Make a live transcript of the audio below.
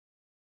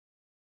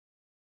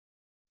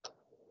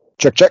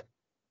Check, check.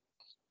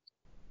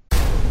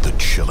 The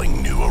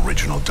chilling new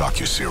original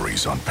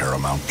docuseries on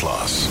Paramount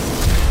Plus.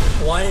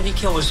 Why did he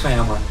kill his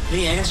family?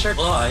 The answer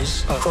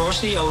lies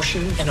across the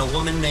ocean in a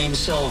woman named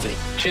Sylvie.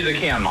 She's a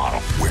Ken model.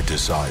 Where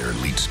desire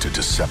leads to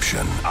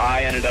deception.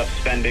 I ended up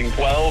spending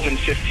 $12,000 and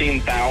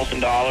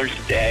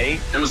 $15,000 a day.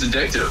 It was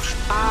addictive.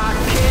 I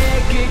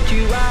can't get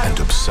you out. And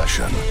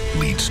obsession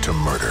leads to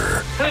murder.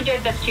 Who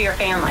did this to your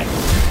family?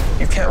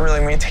 You can't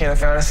really maintain a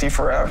fantasy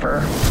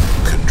forever.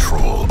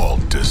 Control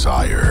Alt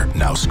Desire,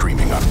 now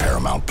streaming on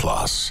Paramount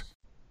Plus.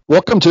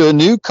 Welcome to a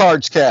new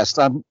Cards Cast.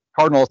 I'm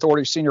Cardinal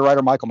Authority senior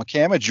writer Michael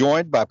McCammon,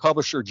 joined by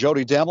publisher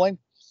Jody Demling.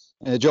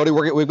 Jody,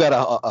 we've got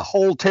a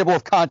whole table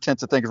of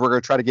contents of things we're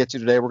going to try to get to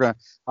today. We're going to,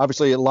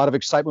 obviously, a lot of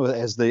excitement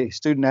as the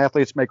student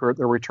athletes make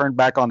their return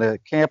back onto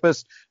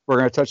campus. We're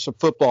going to touch some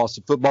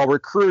football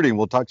recruiting.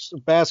 We'll touch some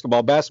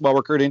basketball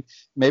recruiting,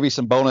 maybe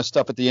some bonus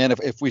stuff at the end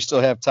if we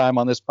still have time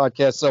on this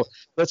podcast. So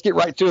let's get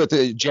right to it.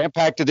 The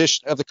jam-packed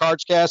edition of the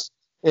Cards Cast.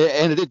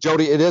 And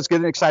Jody, it is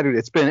getting exciting.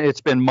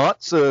 It's been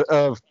months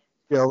of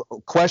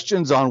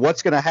questions on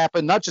what's going to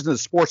happen, not just in the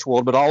sports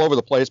world, but all over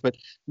the place. But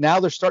now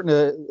they're starting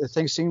to,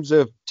 things seems to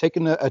have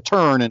taken a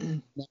turn,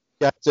 and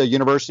got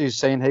universities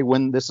saying, hey,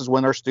 when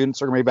our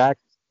students are going to be back.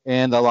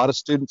 And a lot of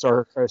student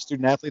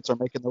athletes are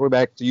making their way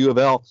back to U of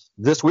L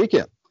this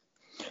weekend.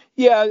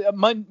 Yeah,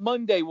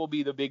 Monday will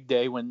be the big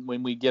day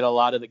when we get a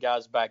lot of the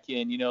guys back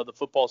in. The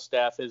football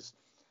staff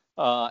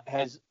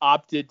has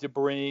opted to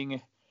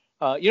bring,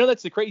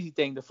 that's the crazy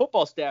thing. The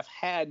football staff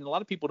had, and a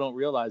lot of people don't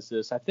realize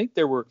this, I think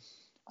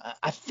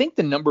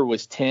the number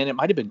was 10. It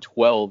might have been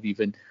 12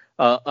 even,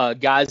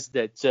 guys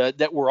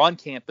that were on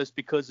campus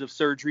because of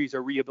surgeries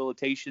or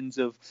rehabilitations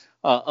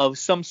of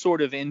some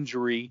sort of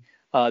injury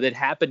that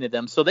happened to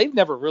them. So they've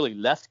never really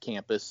left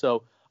campus.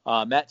 So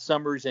Matt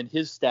Summers and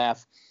his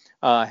staff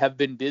have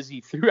been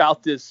busy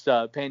throughout this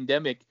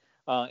pandemic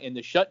and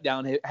the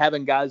shutdown,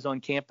 having guys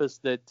on campus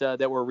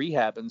that were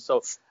rehabbing.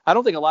 So I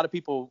don't think a lot of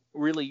people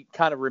really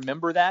kind of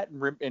remember that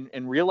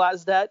and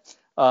realize that.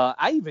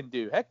 I even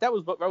do. Heck, that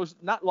was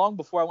not long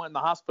before I went in the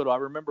hospital. I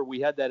remember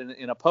we had that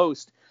in a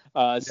post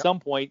at some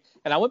point,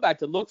 and I went back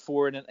to look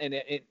for it,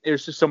 and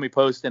there's just so many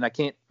posts, and I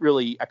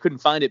couldn't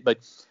find it, but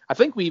I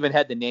think we even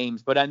had the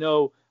names. But I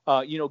know,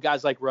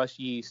 guys like Rush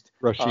Yeast,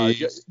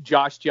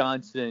 Josh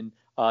Johnson,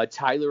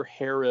 Tyler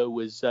Harrow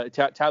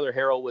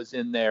was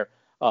in there.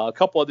 A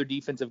couple other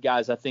defensive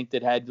guys I think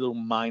that had little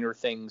minor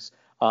things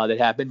that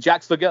happened.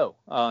 Jack Fago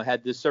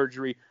had this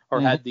surgery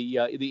or had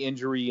the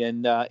injury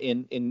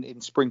in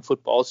spring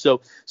football.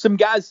 So some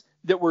guys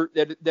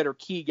that are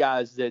key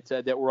guys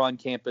that were on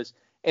campus,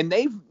 and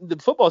the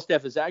football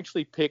staff has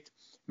actually picked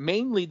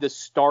mainly the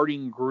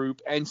starting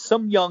group and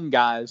some young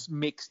guys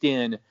mixed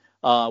in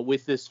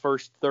with this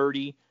first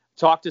 30.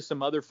 Talked to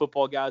some other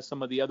football guys,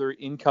 some of the other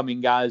incoming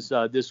guys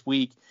this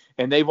week,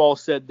 and they've all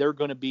said they're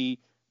going to be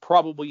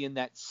probably in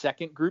that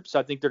second group. So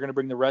I think they're going to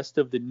bring the rest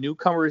of the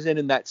newcomers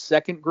in that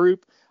second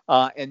group.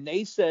 And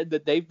they said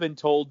that they've been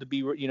told to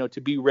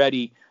be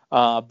ready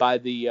by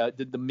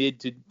the mid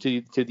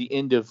to the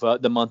end of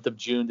the month of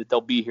June, that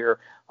they'll be here,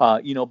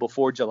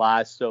 before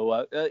July.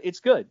 So it's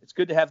good. It's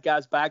good to have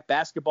guys back.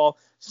 Basketball,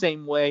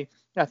 same way.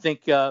 I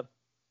think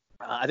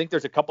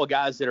there's a couple of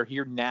guys that are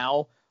here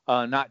now,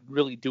 not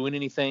really doing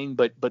anything,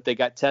 but they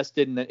got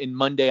tested. And in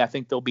Monday, I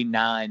think there'll be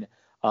 9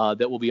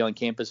 that will be on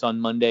campus on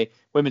Monday.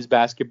 Women's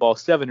basketball,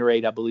 7 or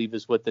 8, I believe,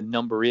 is what the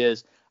number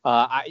is.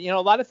 A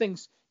lot of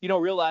things. You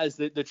don't realize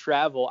that the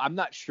travel. I'm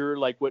not sure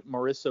like what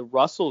Marissa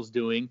Russell's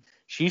doing.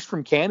 She's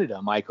from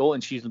Canada, Michael,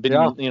 and she's been,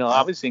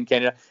 obviously in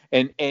Canada.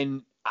 And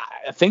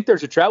I think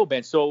there's a travel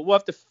ban. So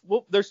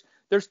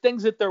there's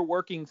things that they're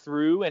working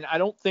through, and I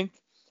don't think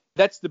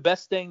that's the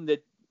best thing.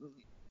 That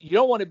you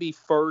don't want to be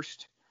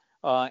first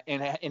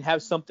and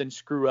have something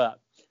screw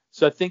up.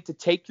 So I think to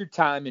take your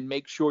time and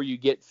make sure you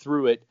get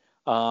through it,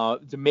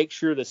 to make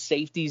sure the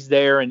safety's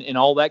there and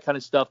all that kind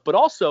of stuff. But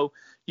also,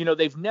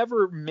 they've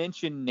never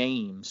mentioned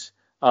names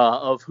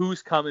of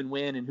who's coming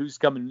when and who's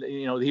coming,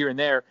 here and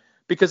there,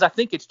 because I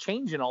think it's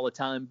changing all the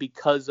time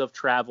because of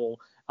travel,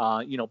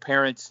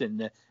 parents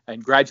and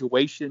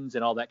graduations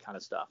and all that kind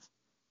of stuff.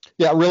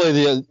 Yeah,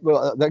 really.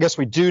 I guess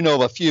we do know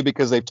of a few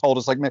because they've told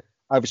us. Like,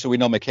 obviously, we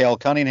know Mikhail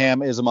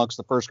Cunningham is amongst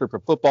the first group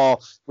of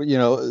football.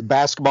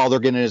 Basketball, they're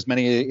getting as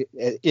many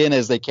in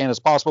as they can as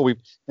possible.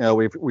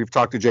 We've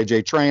talked to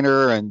J.J.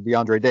 Traynor and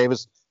DeAndre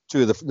Davis,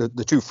 two of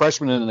the 2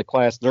 freshmen in the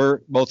class.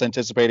 They're both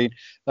anticipating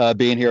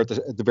being here at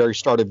the very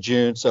start of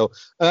June. So,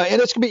 and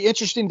it's going to be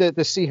interesting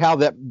to see how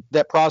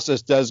that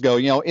process does go.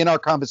 In our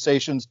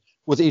conversations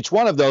with each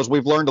one of those,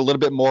 we've learned a little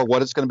bit more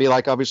what it's going to be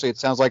like. Obviously, it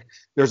sounds like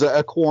there's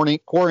a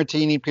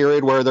quarantining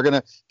period where they're going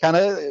to kind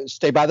of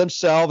stay by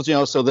themselves,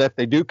 so that if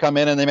they do come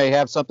in and they may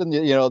have something,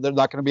 they're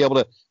not going to be able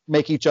to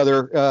make each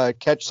other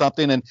catch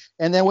something.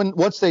 And then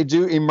once they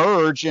do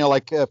emerge,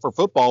 for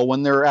football,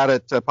 when they're out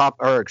at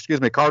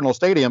Cardinal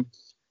Stadium,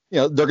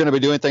 they're going to be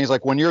doing things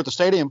like when you're at the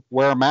stadium,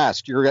 wear a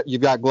mask.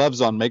 You've got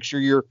gloves on. Make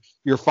sure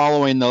you're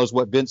following those,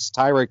 what Vince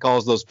Tyra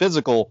calls those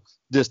physical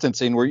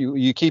distancing, where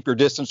you keep your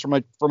distance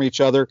from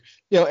each other.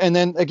 And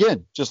then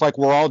again, just like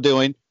we're all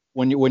doing,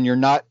 when you're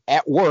not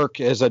at work,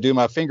 as I do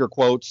my finger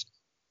quotes,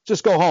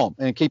 just go home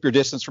and keep your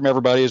distance from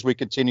everybody as we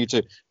continue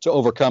to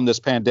overcome this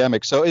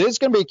pandemic. So it is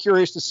going to be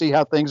curious to see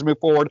how things move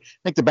forward. I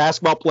think the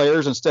basketball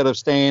players, instead of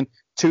staying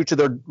 2 to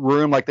their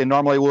room like they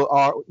normally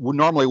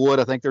would,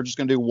 I think they're just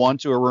going to do 1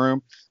 to a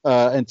room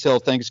until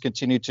things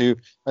continue to,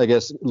 I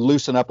guess,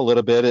 loosen up a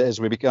little bit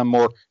as we become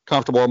more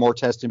comfortable or more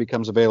testing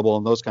becomes available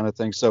and those kind of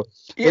things. So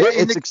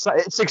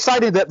it's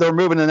exciting that they're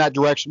moving in that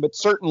direction, but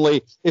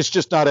certainly it's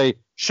just not a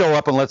show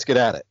up and let's get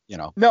at it,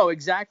 No,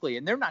 exactly.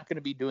 And they're not going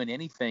to be doing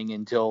anything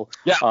until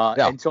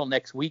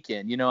next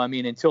weekend.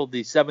 Until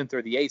the 7th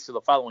or the 8th of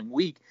the following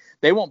week,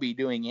 they won't be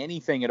doing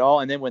anything at all.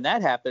 And then when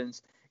that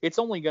happens, it's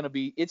only going to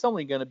be,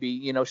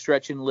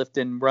 stretching,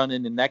 lifting,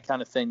 running, and that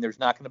kind of thing. There's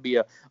not going to be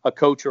a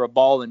coach or a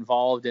ball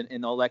involved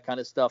and all that kind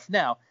of stuff.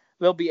 Now,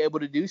 they'll be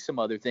able to do some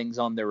other things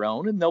on their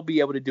own, and they'll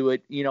be able to do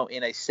it,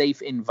 in a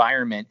safe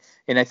environment.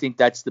 And I think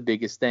that's the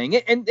biggest thing.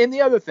 And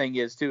the other thing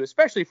is, too,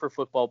 especially for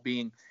football,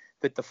 being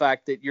that the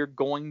fact that you're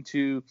going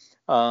to,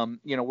 we're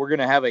going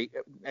to have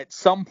at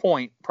some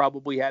point,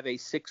 probably have a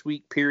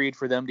 6-week period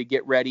for them to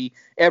get ready,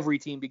 every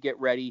team to get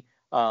ready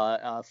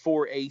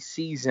for a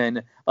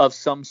season of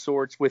some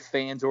sorts, with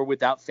fans or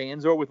without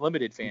fans or with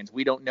limited fans.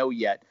 We don't know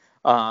yet.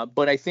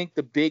 But I think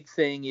the big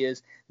thing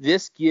is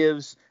this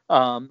gives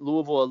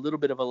Louisville a little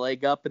bit of a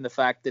leg up in the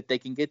fact that they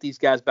can get these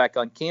guys back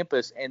on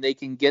campus and they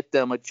can get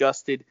them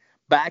adjusted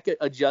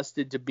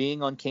to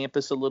being on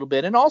campus a little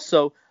bit. And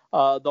also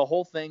the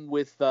whole thing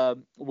with the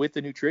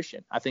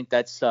nutrition. I think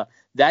that's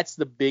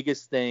the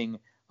biggest thing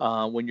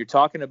when you're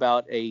talking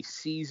about a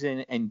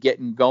season and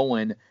getting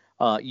going.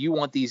 You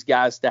want these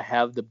guys to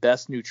have the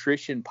best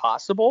nutrition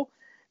possible.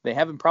 They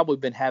haven't probably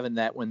been having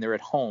that when they're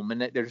at home,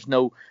 and there's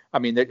no. I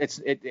mean,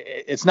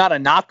 it's not a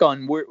knock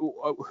on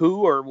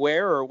who or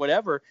where or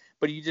whatever,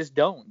 but you just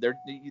don't.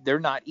 They're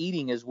not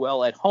eating as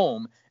well at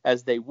home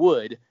as they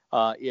would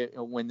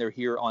when they're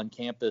here on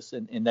campus,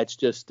 and that's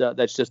just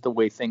the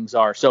way things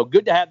are. So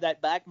good to have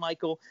that back,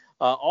 Michael.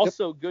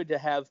 Also good to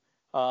have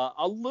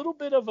a little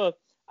bit of a.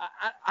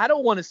 I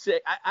don't want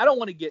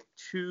to get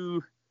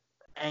too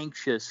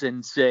anxious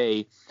and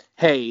say,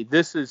 hey,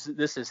 this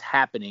is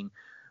happening.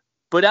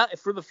 But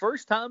for the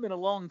first time in a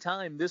long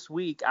time this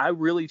week, I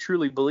really,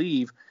 truly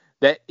believe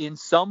that in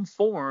some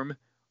form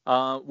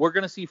we're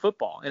going to see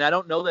football. And I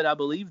don't know that I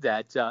believe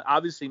that.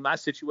 Obviously, my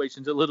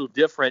situation's a little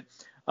different.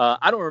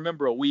 I don't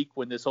remember a week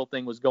when this whole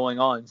thing was going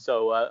on.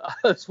 So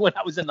that's when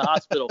I was in the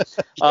hospital.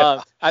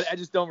 I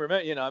just don't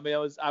remember.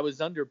 I was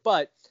under.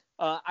 But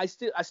I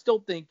still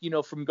think,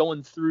 from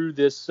going through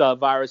this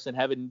virus and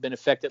having been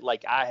affected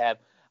like I have,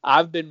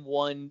 I've been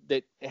one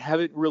that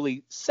haven't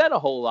really said a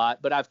whole lot,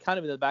 but I've kind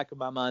of in the back of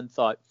my mind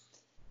thought,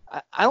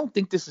 I don't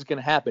think this is going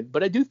to happen.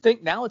 But I do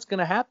think now it's going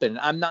to happen.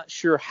 I'm not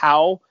sure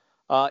how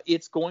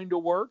it's going to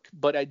work,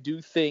 but I do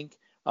think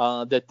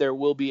that there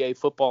will be a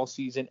football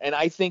season. And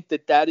I think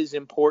that is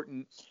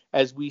important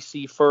as we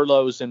see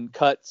furloughs and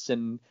cuts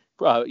and,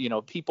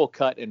 people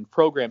cut and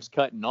programs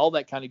cut and all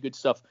that kind of good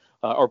stuff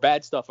or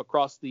bad stuff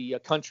across the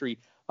country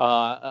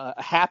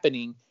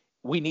happening.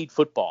 We need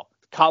football.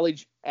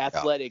 College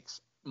athletics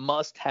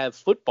must have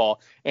football.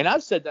 And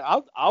I've said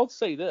that I'll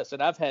say this,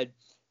 and I've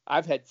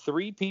had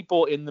 3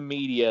 people in the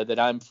media that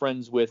I'm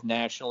friends with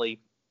nationally,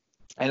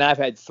 and I've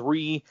had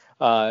 2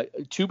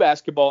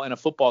 basketball and a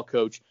football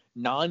coach,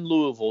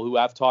 non-Louisville, who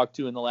I've talked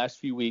to in the last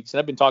few weeks, and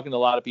I've been talking to a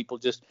lot of people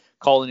just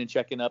calling and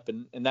checking up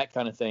and that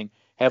kind of thing,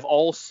 have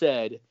all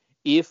said,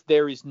 if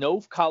there is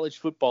no college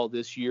football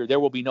this year,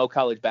 there will be no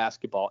college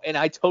basketball. And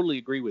I totally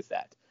agree with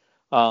that.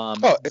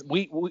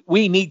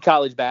 We need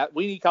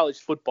college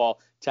football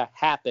to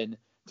happen,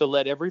 to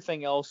let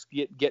everything else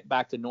get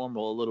back to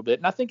normal a little bit.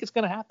 And I think it's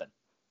going to happen.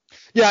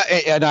 Yeah,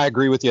 and I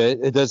agree with you.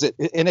 It does it.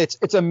 And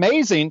it's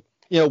amazing.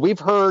 We've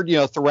heard,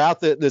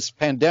 throughout this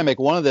pandemic,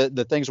 one of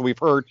the things we've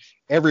heard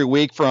every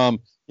week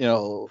from,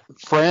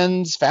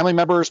 friends, family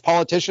members,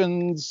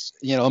 politicians,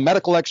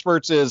 medical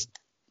experts is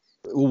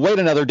wait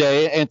another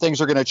day and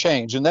things are going to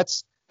change. And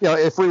that's,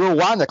 if we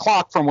rewind the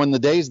clock from when the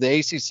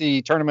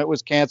ACC tournament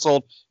was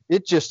canceled,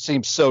 it just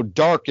seems so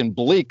dark and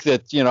bleak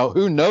that,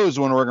 who knows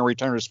when we're going to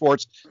return to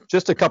sports.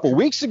 Just a couple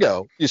weeks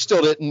ago, you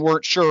still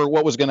weren't sure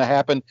what was going to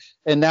happen.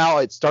 And now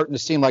it's starting to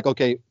seem like,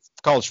 okay,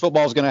 college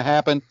football is going to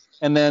happen.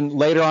 And then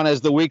later on,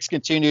 as the weeks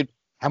continued,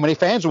 how many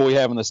fans will we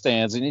have in the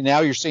stands? And now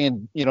you're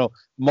seeing,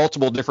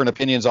 multiple different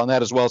opinions on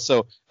that as well.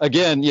 So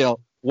again,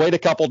 wait a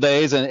couple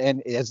days.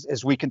 And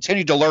as we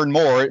continue to learn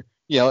more,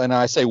 and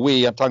I say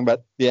we, I'm talking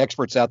about the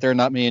experts out there,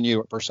 not me and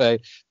you per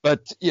se,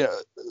 but,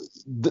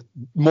 the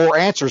more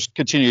answers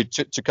continue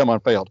to come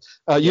unveiled.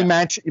 You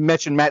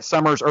mentioned Matt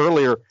Summers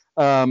earlier.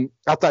 I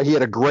thought he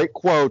had a great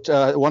quote.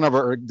 One of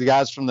the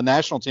guys from the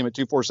national team at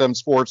 247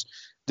 Sports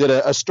did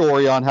a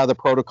story on how the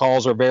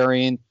protocols are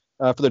varying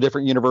for the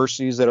different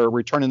universities that are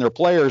returning their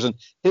players. And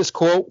his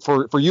quote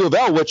for U of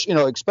L, which,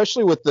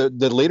 especially with the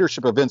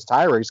leadership of Vince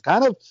Tyra, he's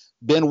kind of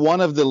been one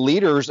of the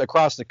leaders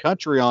across the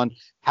country on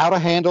how to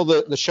handle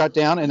the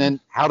shutdown and then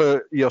how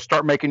to,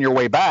 start making your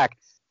way back.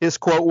 His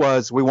quote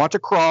was, "We want to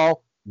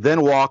crawl,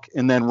 then walk,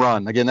 and then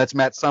run." Again, that's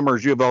Matt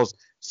Summers, U of L's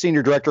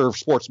senior director of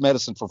sports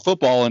medicine for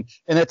football, and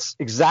that's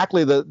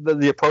exactly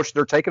the approach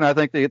they're taking. I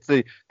think it's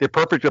the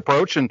perfect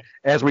approach. And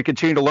as we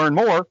continue to learn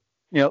more,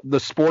 the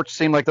sports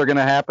seem like they're going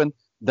to happen.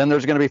 Then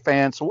there's going to be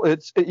fans. So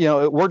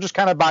we're just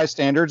kind of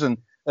bystanders and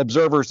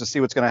observers to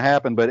see what's going to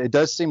happen. But it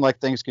does seem like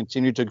things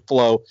continue to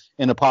flow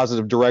in a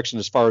positive direction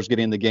as far as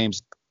getting the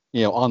games,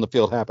 on the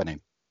field happening.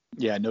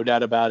 Yeah, no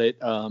doubt about it.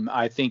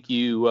 I think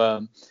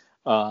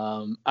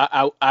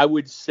I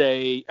would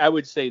say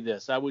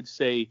this. I would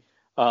say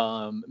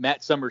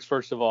Matt Summers,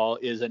 first of all,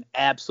 is an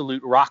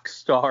absolute rock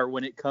star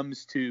when it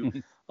comes to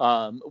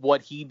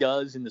what he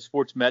does in the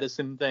sports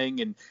medicine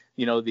thing. And,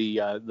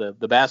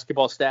 the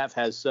basketball staff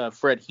has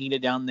Fred Hina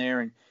down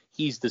there, and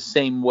he's the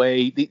same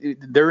way.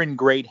 They're in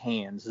great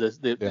hands.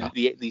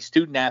 The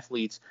student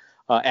athletes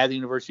at the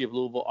University of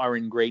Louisville are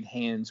in great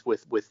hands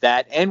with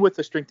that and with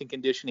the strength and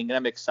conditioning, and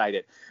I'm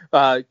excited.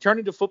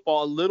 Turning to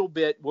football a little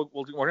bit, we're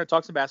going to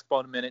talk some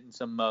basketball in a minute and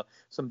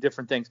some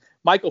different things.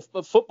 Michael,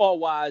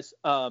 football-wise,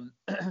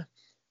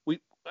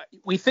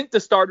 we think the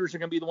starters are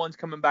going to be the ones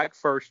coming back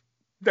first.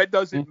 That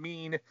doesn't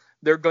mean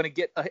they're going to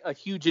get a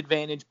huge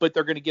advantage, but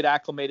they're going to get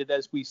acclimated,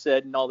 as we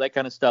said, and all that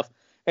kind of stuff.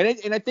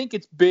 And I think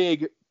it's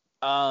big.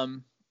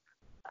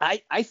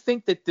 I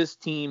think that this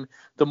team,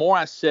 the more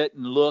I sit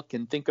and look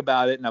and think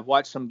about it, and I've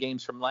watched some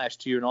games from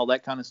last year and all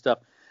that kind of stuff,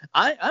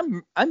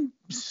 I'm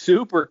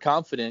super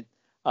confident.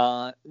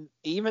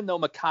 Even though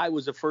Makai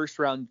was a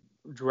first-round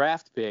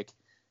draft pick,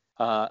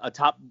 a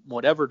top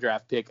whatever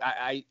draft pick,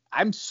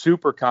 I'm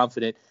super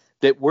confident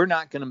that we're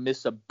not going to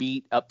miss a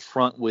beat up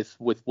front with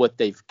what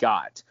they've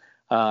got.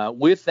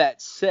 With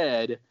that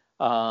said,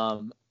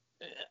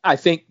 I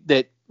think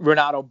that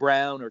Renato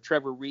Brown or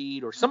Trevor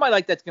Reed or somebody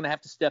like that's going to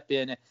have to step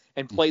in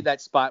and play that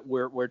spot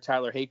where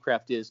Tyler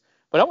Haycraft is.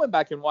 But I went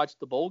back and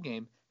watched the bowl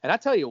game, and I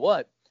tell you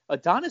what,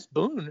 Adonis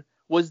Boone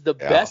was the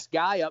best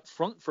guy up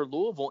front for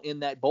Louisville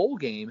in that bowl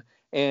game.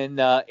 And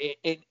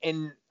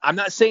I'm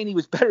not saying he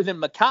was better than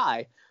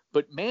Makai,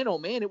 but man, oh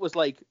man, it was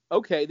like,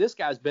 okay, this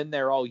guy's been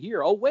there all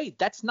year. Oh wait,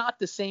 that's not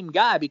the same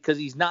guy because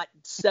he's not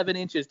 7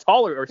 inches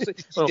taller or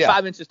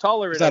 5 inches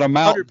taller and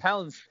 100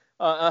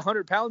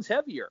 pounds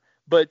heavier.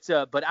 But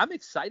I'm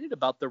excited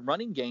about the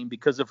running game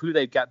because of who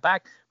they've got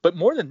back. But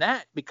more than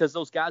that, because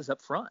those guys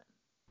up front.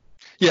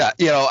 Yeah,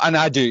 and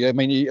I do. I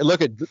mean, you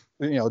look at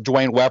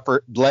Dwayne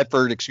Ledford,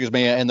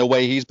 and the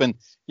way he's been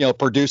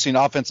producing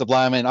offensive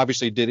linemen.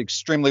 Obviously, did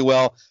extremely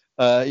well.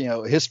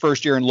 His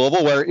first year in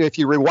Louisville, where if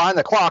you rewind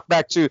the clock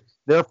back to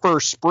their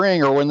first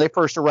spring or when they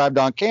first arrived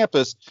on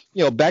campus,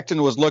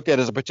 Becton was looked at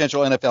as a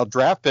potential NFL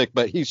draft pick,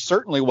 but he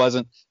certainly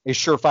wasn't a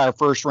surefire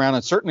first round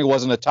and certainly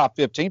wasn't a top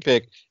 15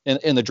 pick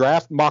in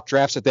the mock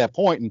drafts at that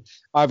point. And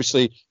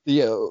obviously,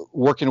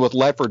 working with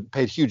Ledford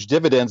paid huge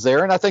dividends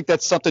there. And I think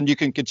that's something you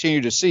can continue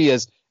to see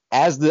as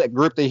the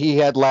group that he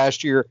had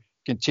last year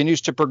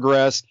continues to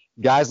progress.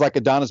 Guys like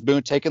Adonis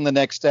Boone taking the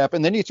next step.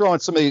 And then you throw in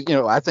some of these,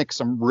 I think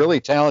some really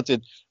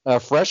talented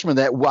freshmen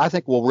that I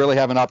think will really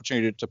have an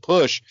opportunity to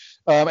push.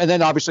 And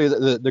then obviously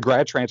the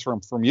grad transfer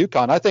from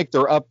UConn. I think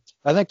they're up.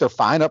 I think they're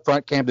fine up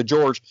front, Cam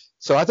DeGeorge.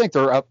 So I think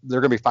they're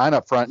going to be fine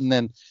up front. And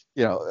then,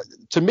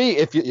 to me,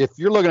 if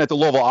you're looking at the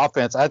Louisville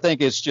offense, I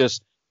think it's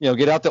just,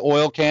 get out the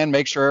oil can,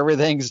 make sure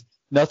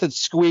nothing's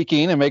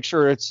squeaking and make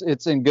sure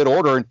it's in good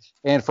order.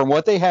 And from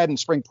what they had in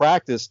spring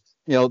practice,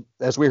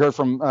 as we heard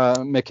from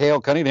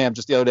Mikhail Cunningham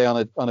just the other day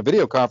on a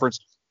video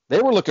conference,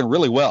 they were looking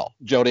really well,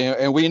 Jody.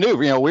 And we knew,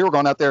 we were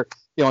going out there,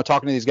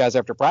 talking to these guys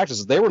after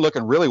practices. They were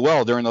looking really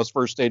well during those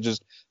first stages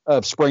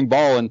of spring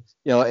ball. And,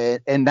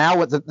 and now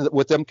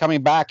with them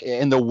coming back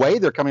and the way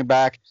they're coming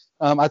back,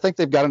 I think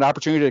they've got an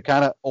opportunity to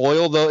kind of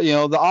oil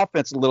the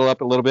offense a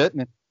little bit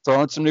and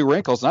throw in some new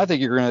wrinkles. And I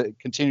think you're going to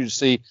continue to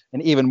see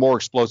an even more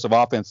explosive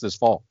offense this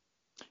fall.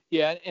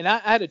 Yeah. And I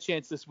had a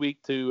chance this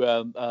week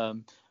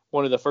to,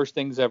 one of the first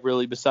things I've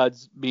really,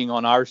 besides being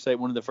on our site,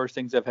 one of the first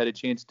things I've had a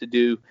chance to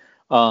do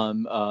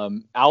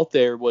out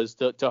there was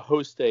to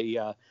host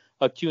a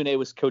Q&A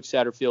with Coach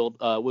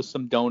Satterfield with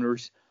some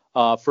donors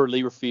for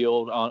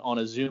Leverfield on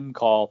a Zoom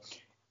call.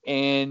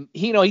 And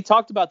he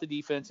talked about the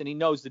defense, and he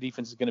knows the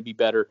defense is going to be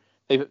better.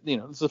 This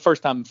is the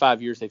first time in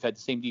 5 years they've had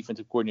the same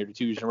defensive coordinator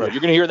 2 years in a row.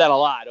 You're going to hear that a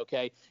lot,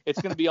 okay? It's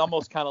going to be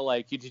almost kind of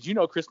like, did you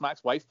know Chris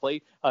Mack's wife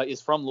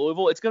is from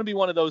Louisville? It's going to be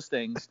one of those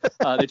things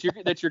that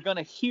you're going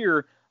to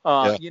hear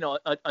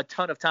a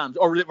ton of times.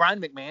 Or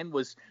Ryan McMahon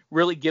was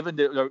really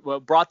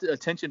brought the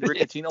attention to Rick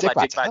Pitino by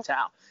Dick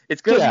Vitale.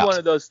 It's going to be one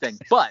of those things.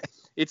 But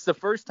it's the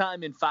first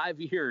time in 5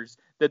 years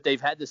that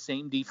they've had the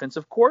same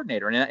defensive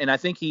coordinator. And I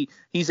think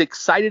he's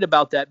excited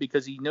about that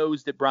because he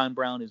knows that Brian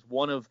Brown is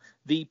one of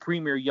the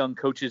premier young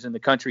coaches in the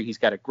country. He's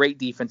got a great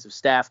defensive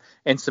staff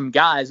and some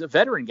guys,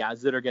 veteran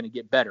guys, that are going to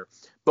get better.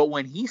 But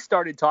when he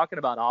started talking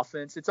about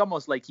offense, it's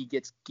almost like he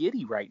gets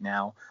giddy right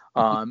now.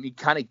 He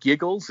kind of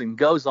giggles and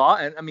goes off.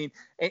 And I mean,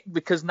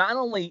 because not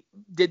only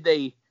did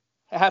they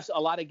have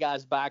a lot of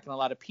guys back and a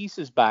lot of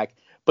pieces back,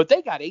 but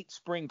they got 8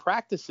 spring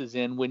practices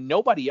in when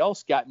nobody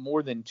else got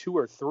more than 2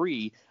 or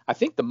 3. I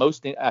think the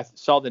most I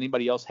saw that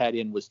anybody else had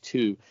in was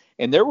 2.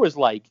 And there was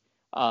like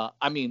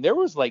I mean, there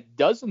was like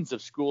dozens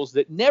of schools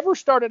that never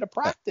started a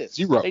practice.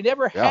 Zero. They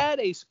never had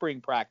a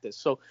spring practice.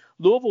 So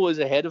Louisville is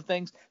ahead of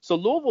things. So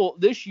Louisville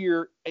this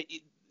year,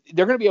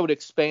 they're going to be able to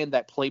expand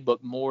that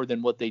playbook more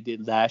than what they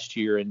did last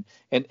year. And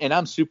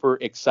I'm super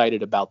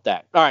excited about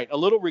that. All right. A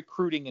little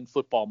recruiting in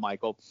football,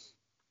 Michael.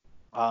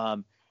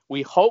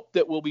 We hope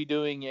that we'll be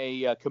doing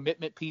a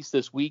commitment piece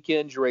this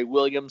weekend. Jure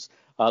Williams,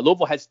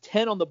 Louisville has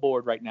 10 on the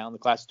board right now in the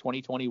class of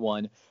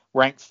 2021,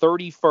 ranked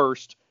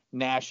 31st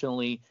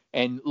nationally,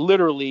 and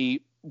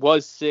literally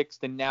was 6th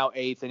and now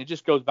 8th. And it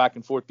just goes back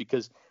and forth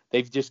because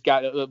they've just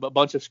got a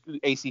bunch of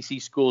ACC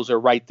schools are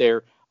right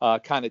there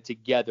kind of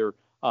together.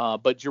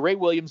 But Jure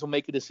Williams will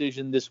make a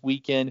decision this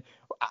weekend.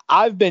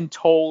 I've been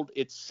told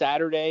it's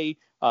Saturday.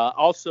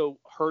 Also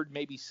heard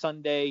maybe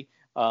Sunday.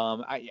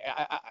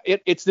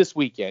 It's this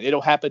weekend.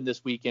 It'll happen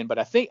this weekend, but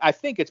I think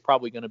it's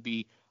probably going to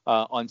be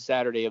on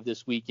Saturday of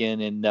this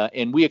weekend,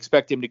 and we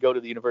expect him to go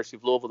to the University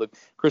of Louisville. The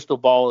crystal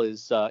ball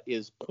is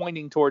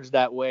pointing towards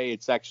that way.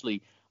 It's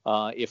actually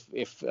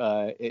if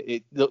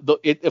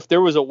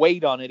there was a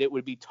weight on it, it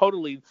would be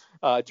totally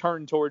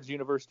turned towards the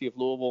University of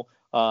Louisville.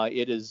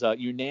 It is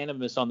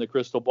unanimous on the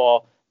crystal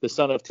ball. The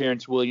son of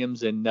Terrence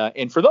Williams, and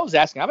for those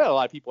asking, I've had a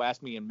lot of people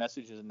ask me in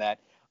messages and that.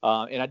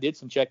 And I did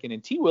some checking,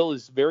 and T. Will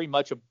is very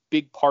much a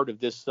big part of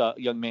this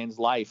young man's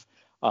life.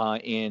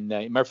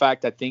 Matter of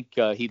fact, I think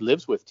he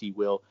lives with T.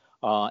 Will,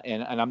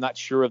 and I'm not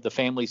sure of the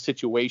family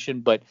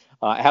situation, but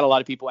I had a lot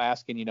of people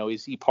asking,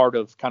 is he part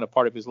of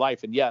his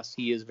life? And yes,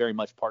 he is very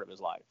much part of his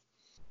life.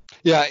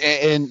 Yeah,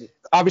 and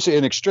obviously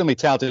an extremely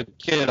talented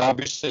kid.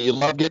 Obviously, you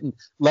love getting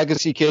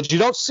legacy kids. You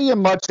don't see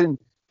him much in.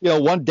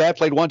 One dad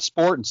played one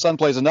sport and son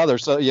plays another.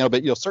 So,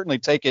 but you'll certainly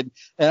take it.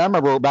 And I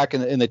remember back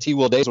in the T.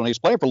 Will days when he was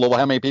playing for Louisville,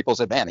 how many people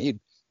said, man, he'd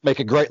make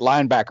a great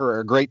linebacker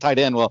or a great tight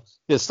end. Well,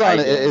 his son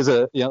is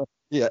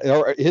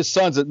his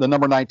son's the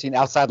number 19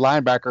 outside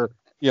linebacker,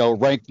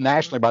 ranked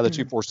nationally by the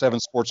 247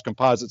 Sports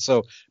Composite.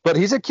 So, but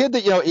he's a kid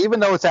that,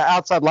 even though it's an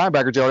outside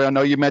linebacker, Joey, I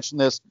know you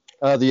mentioned this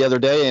the other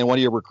day in one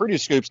of your recruiting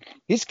scoops,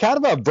 he's kind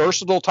of a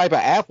versatile type of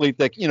athlete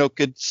that,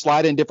 could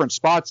slide in different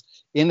spots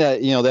in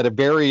that, that a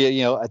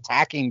very,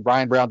 attacking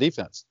Brian Brown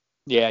defense.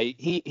 Yeah,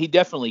 he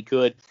definitely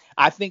could.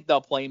 I think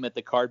they'll play him at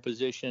the guard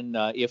position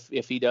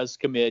if he does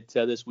commit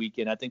this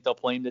weekend. I think they'll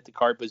play him at the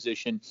guard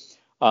position,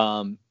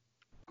 kind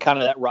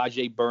of that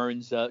Rajay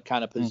Burns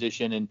kind of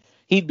position, and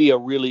he'd be a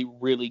really,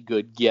 really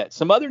good get.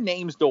 Some other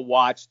names to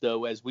watch,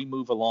 though, as we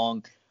move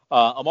along.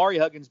 Amari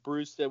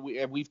Huggins-Bruce that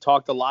we've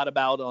talked a lot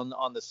about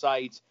on the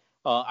site.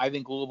 I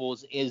think Louisville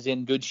is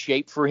in good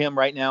shape for him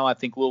right now. I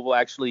think Louisville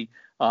actually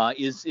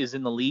is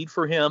in the lead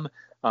for him.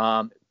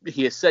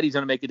 He has said he's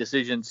going to make a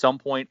decision at some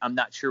point. I'm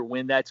not sure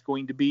when that's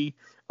going to be.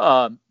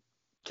 Caden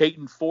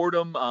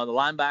Fordham, the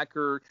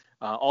linebacker,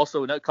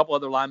 also a couple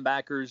other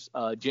linebackers,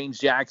 James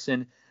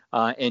Jackson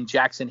and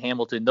Jackson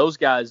Hamilton. Those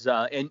guys,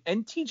 and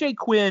TJ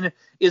Quinn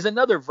is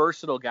another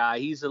versatile guy.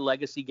 He's a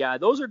legacy guy.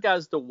 Those are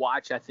guys to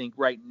watch, I think,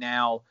 right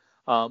now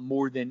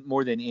more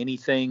than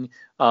anything.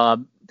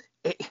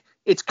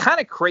 It's kind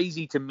of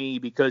crazy to me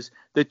because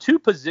the two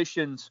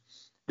positions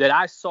that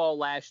I saw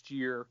last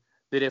year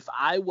that if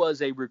I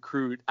was a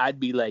recruit, I'd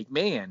be like,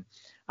 man,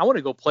 I want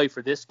to go play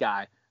for this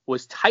guy,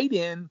 was tight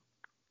end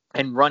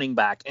and running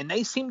back. And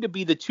they seem to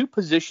be the two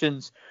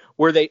positions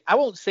where I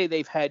won't say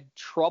they've had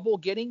trouble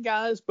getting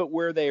guys, but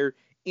where they're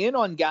in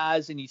on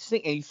guys and you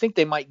think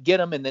they might get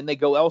them and then they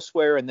go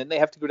elsewhere and then they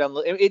have to go down.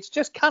 It's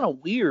just kind of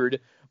weird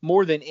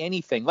more than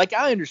anything. Like,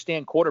 I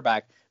understand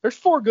quarterback. There's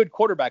 4 good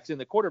quarterbacks in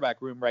the quarterback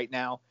room right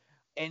now.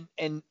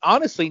 And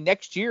honestly,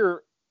 next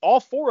year, all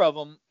 4 of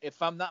them,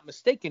 if I'm not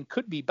mistaken,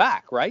 could be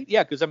back, right?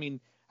 Yeah, because,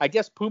 I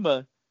guess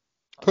Puma's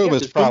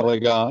probably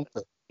gone.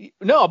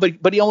 No,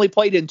 but he only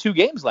played in 2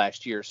 games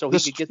last year, so he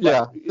could get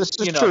that. Yeah, this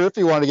is true if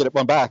he wanted to get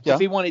one back. Yeah, if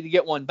he wanted to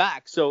get one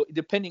back. So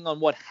depending on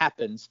what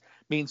happens,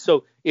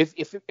 so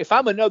if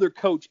I'm another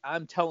coach,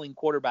 I'm telling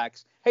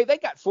quarterbacks, hey, they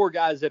got 4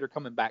 guys that are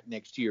coming back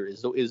next year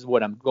is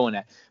what I'm going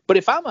at. But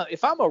if I'm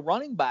a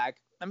running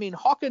back,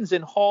 Hawkins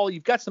and Hall,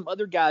 you've got some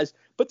other guys,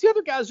 but the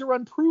other guys are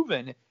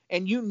unproven,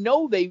 and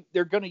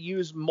they're going to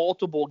use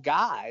multiple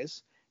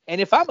guys. And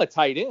if I'm a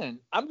tight end,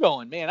 I'm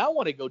going, man, I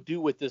want to go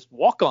do what this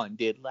walk-on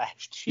did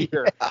last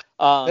year.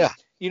 And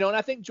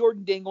I think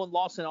Jordan Dingle and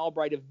Lawson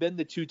Albright have been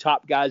the 2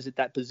 top guys at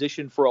that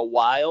position for a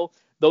while.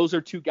 Those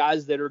are 2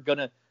 guys that are going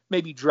to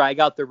maybe drag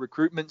out their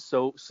recruitment.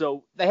 So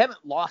they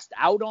haven't lost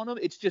out on them.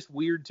 It's just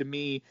weird to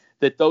me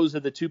that those are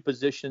the 2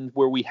 positions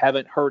where we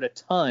haven't heard a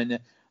ton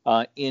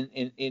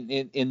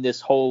in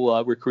this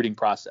whole recruiting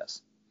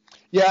process.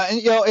 Yeah,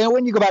 and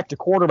when you go back to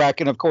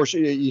quarterback, and of course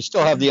you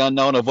still have the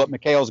unknown of what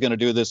McHale's going to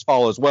do this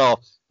fall as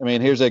well.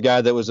 Here's a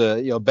guy that was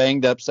a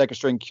banged up second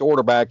string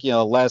quarterback,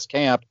 last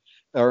camp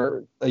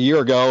or a year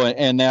ago,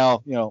 and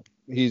now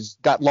he's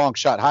got long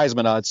shot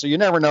Heisman odds. So you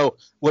never know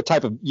what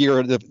type of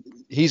year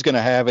he's going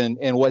to have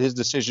and what his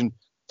decision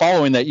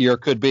following that year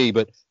could be.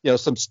 But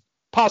some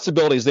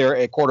possibilities there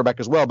at quarterback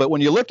as well. But when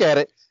you look at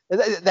it,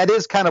 that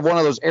is kind of one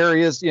of those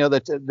areas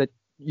that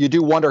you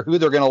do wonder who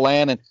they're going to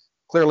land. And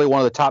clearly one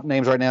of the top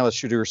names right now is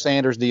Shedeur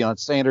Sanders, Deion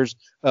Sanders.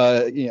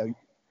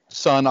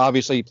 son,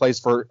 obviously, he plays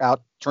for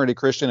Trinity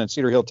Christian in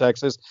Cedar Hill,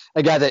 Texas,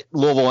 a guy that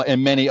Louisville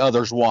and many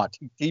others want.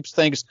 He keeps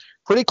things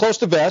pretty close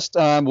to vest.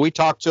 We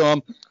talked to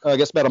him, I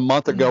guess, about a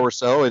month ago or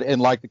so,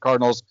 and like the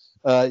Cardinals,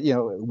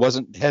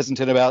 wasn't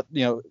hesitant about,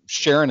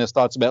 sharing his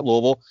thoughts about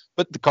Louisville.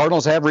 But the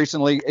Cardinals have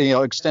recently,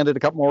 extended a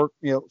couple more,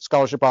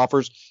 scholarship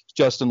offers.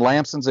 Justin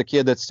Lamson's a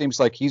kid that seems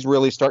like he's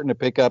really starting to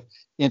pick up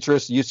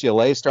interest.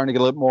 UCLA is starting to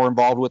get a little more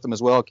involved with him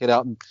as well, a kid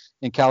out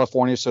in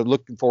California. So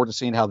looking forward to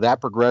seeing how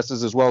that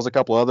progresses, as well as a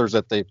couple others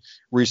that they've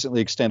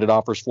recently extended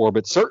offers for.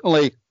 But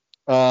certainly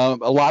a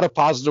lot of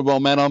positive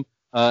momentum.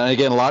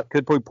 Again, a lot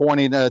could be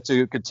pointing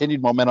to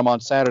continued momentum on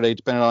Saturday,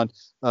 depending on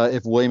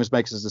if Williams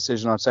makes his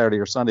decision on Saturday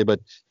or Sunday. But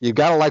you've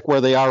got to like where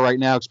they are right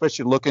now,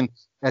 especially looking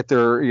at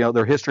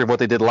their history of what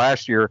they did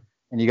last year.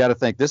 And you got to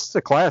think this is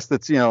a class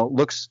that's,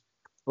 looks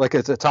like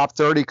it's a top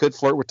 30, could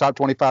flirt with top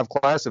 25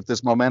 class if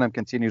this momentum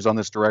continues on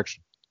this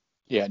direction.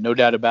 Yeah, no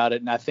doubt about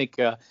it. And I think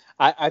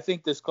I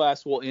think this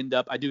class will end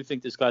up. I do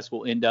think this class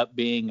will end up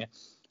being,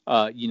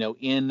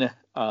 in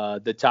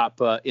the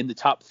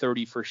top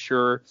 30 for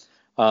sure.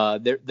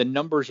 The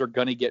numbers are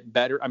going to get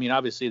better. I mean,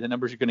 obviously the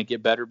numbers are going to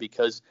get better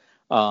because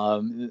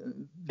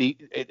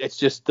it's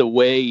just the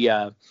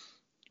way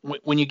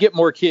when you get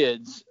more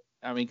kids.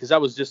 I mean, because I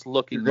was just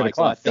looking,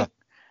 Michael.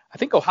 I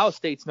think Ohio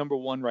State's number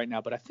one right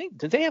now, but I think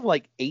they have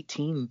like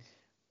 18.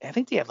 I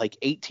think they have like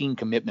 18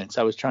 commitments.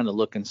 I was trying to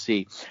look and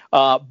see.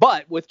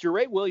 But with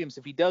Jure Williams,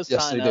 if he does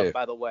sign up,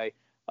 by the way,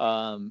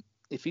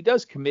 if he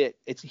does commit,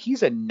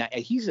 he's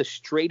a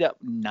straight up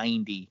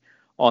 90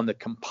 on the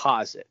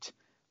composite.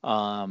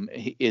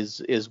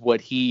 Is what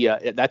he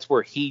that's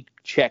where he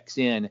checks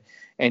in.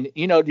 And,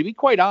 to be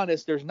quite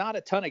honest, there's not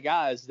a ton of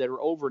guys that are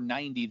over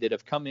 90 that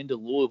have come into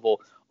Louisville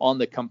on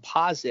the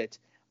composite.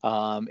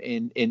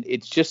 And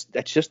that's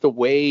just the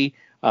way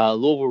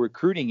Louisville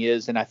recruiting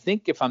is. And I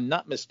think, if I'm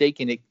not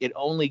mistaken, it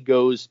only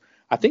goes,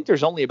 I think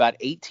there's only about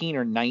 18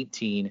 or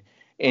 19.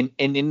 And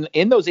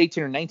in those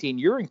 18 or 19,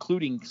 you're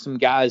including some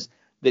guys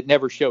that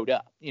never showed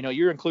up.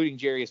 You're including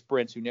Jarius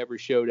Brents, who never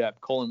showed up,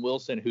 Colin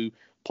Wilson, who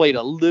played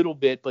a little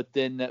bit, but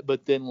then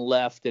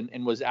left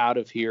and was out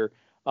of here.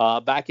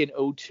 Back in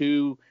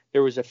 2002,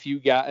 there was a few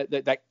guys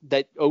that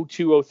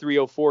 2002,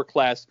 03, 04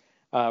 class,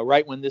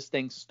 right when this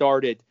thing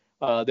started.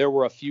 There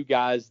were a few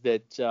guys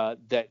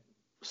that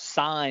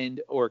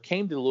signed or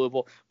came to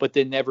Louisville, but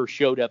then never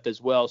showed up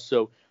as well.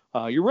 So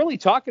you're really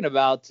talking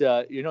about,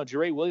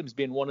 Jure Williams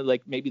being one of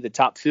maybe the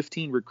top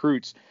 15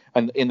 recruits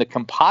in the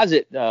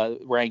composite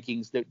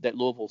rankings that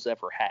Louisville's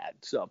ever had.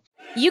 So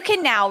you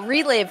can now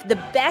relive the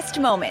best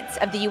moments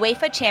of the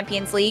UEFA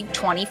Champions League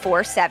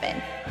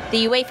 24/7.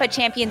 The UEFA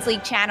Champions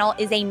League channel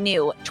is a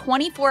new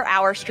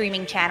 24-hour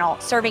streaming channel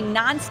serving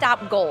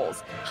nonstop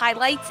goals,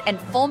 highlights, and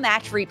full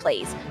match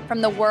replays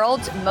from the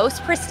world's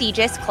most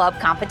prestigious club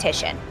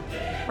competition.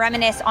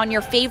 Reminisce on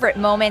your favorite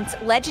moments,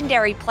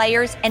 legendary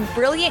players, and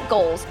brilliant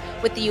goals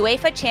with the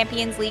UEFA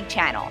Champions League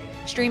channel,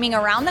 streaming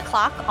around the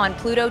clock on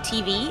Pluto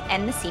TV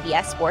and the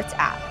CBS Sports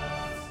app.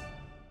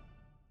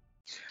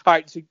 All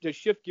right, so to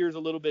shift gears a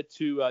little bit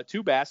to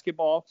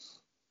basketball,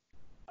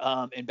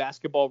 and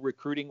basketball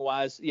recruiting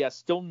wise,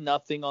 still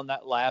nothing on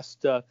that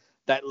last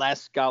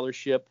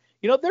scholarship.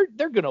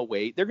 They're going to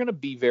wait. They're going to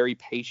be very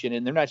patient,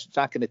 and they're not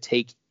going to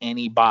take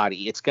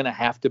anybody. It's going to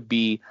have to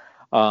be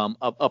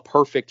a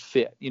perfect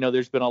fit.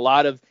 There's been a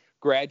lot of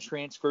grad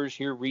transfers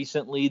here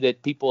recently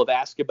that people have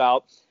asked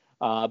about,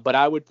 but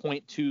I would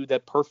point to the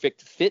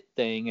perfect fit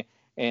thing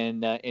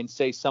and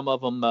say some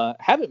of them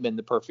haven't been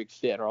the perfect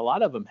fit, or a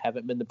lot of them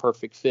haven't been the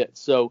perfect fit.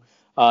 So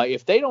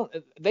if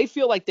they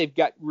feel like they've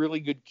got really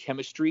good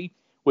chemistry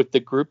with the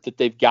group that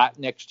they've got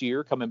next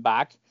year coming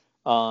back,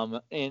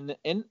 and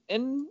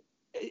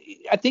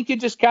I think you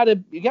got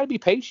to be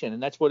patient,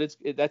 and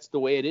that's the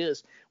way it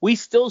is. We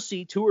still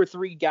see 2 or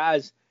 3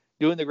 guys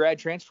doing the grad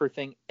transfer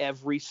thing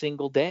every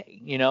single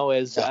day.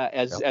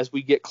 As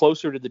we get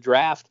closer to the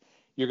draft,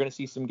 you're going to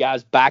see some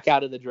guys back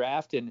out of the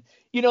draft. And,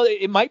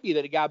 it might be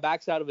that a guy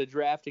backs out of the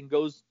draft and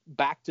goes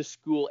back to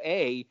school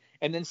A,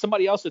 and then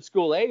somebody else at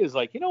school A is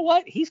like, you know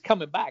what? He's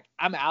coming back.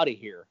 I'm out of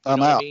here. You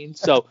know what I mean?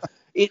 So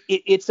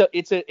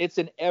it's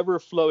an ever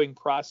flowing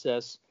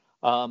process.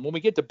 When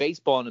we get to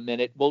baseball in a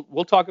minute,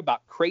 we'll talk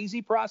about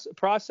crazy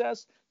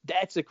process.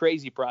 That's a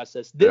crazy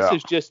process. This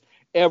is just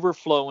ever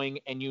flowing,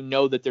 and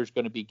that there's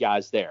going to be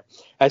guys there.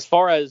 As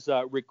far as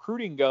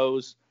recruiting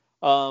goes,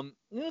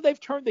 they've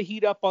turned the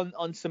heat up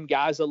on some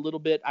guys a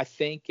little bit, I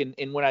think.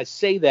 And when I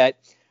say that,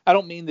 I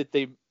don't mean that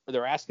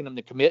they're asking them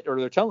to commit or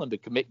they're telling them to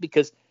commit,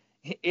 because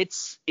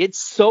it's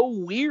so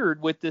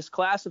weird with this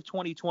class of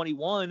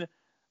 2021.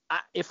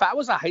 If I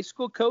was a high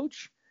school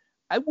coach,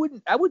 I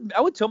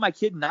would tell my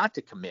kid not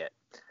to commit.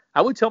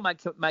 I would tell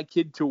my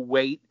kid to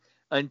wait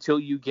until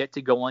you get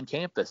to go on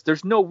campus.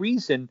 There's no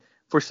reason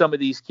for some of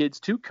these kids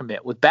to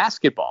commit with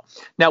basketball.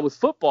 Now with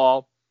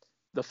football,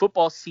 the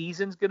football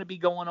season's going to be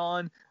going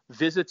on.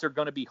 Visits are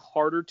going to be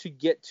harder to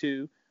get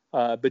to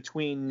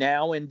between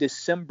now and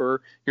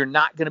December. You're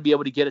not going to be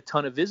able to get a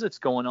ton of visits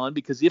going on,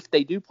 because if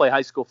they do play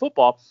high school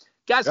football,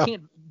 guys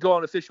can't go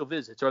on official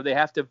visits, or they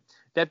have to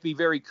be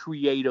very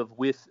creative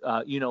with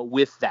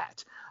with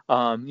that.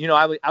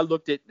 I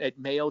looked at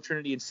Mayo,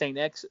 Trinity, and St.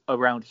 X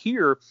around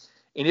here,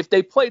 and if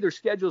they play their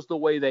schedules the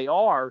way they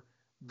are,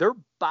 their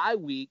bye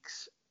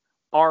weeks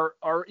are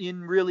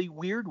in really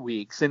weird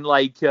weeks. And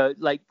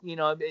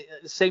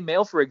say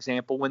Mayo, for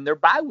example, when their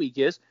bye week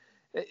is,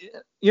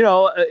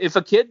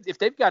 if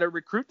they've got a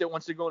recruit that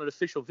wants to go on an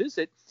official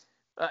visit,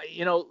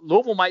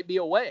 Louisville might be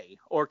away,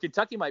 or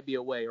Kentucky might be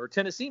away, or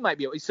Tennessee might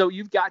be away. So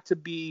you've got to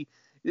be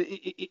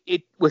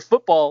with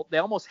football, they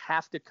almost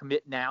have to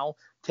commit now,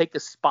 take a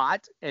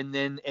spot, and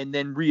then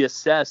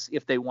reassess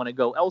if they want to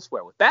go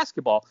elsewhere. With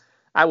basketball,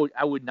 I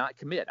would not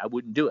commit. I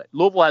wouldn't do it.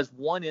 Louisville has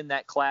one in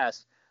that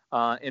class,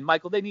 and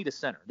Michael, they need a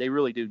center. They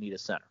really do need a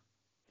center.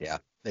 Yeah,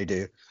 they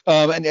do.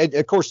 And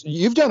of course,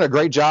 you've done a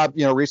great job,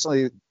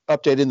 recently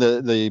updating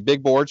the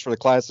big boards for the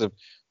class of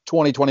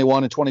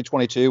 2021 and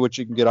 2022, which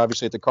you can get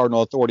obviously at the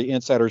Cardinal Authority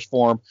Insiders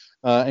Forum,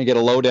 and get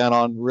a lowdown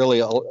on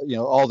really,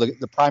 all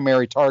the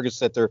primary targets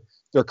that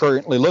they're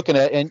currently looking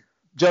at. And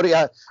Jody,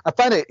 I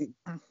find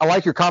I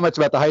like your comments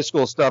about the high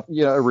school stuff,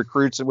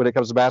 recruits when it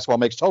comes to basketball.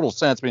 Makes total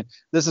sense. I mean,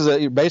 this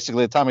is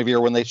basically a time of year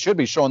when they should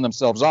be showing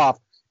themselves off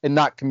and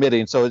not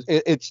committing. So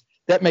it's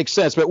that makes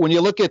sense. But when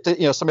you look at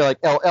somebody like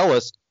El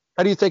Ellis,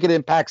 how do you think it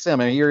impacts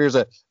him? I mean, here's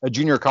a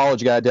junior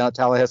college guy down at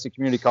Tallahassee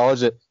Community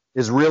College that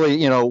is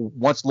really,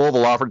 once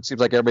Louisville offered, it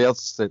seems like everybody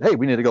else said, hey,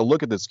 we need to go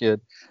look at this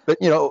kid. But,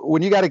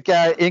 when you got a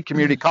guy in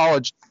community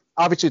college,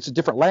 obviously it's a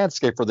different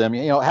landscape for them.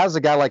 How does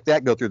a guy like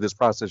that go through this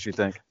process, you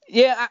think?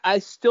 Yeah, I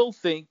still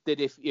think that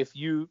if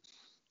you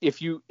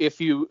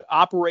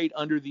operate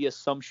under the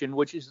assumption,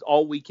 which is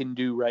all we can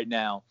do right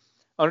now,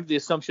 under the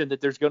assumption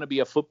that there's going to be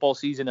a football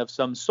season of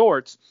some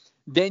sorts,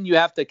 then you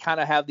have to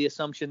kind of have the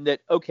assumption that,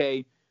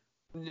 okay,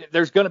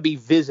 there's going to be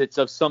visits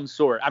of some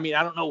sort. I mean,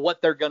 I don't know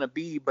what they're going to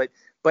be, but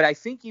I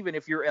think even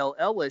if you're El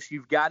Ellis,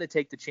 you've got to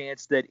take the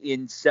chance that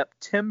in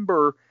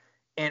September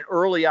and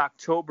early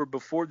October,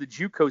 before the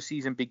JUCO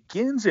season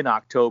begins in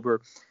October,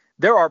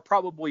 there are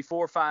probably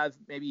 4 or 5,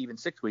 maybe even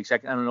 6 weeks. I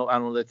don't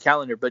know the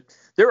calendar, but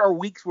there are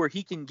weeks where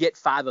he can get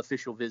 5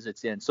 official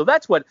visits in. So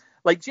that's what,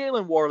 like,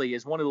 Jalen Worley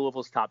is one of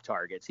Louisville's top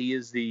targets. He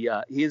is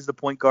the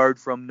point guard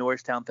from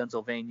Norristown,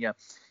 Pennsylvania.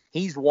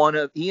 He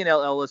and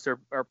El Ellis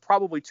are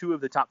probably 2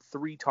 of the top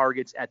 3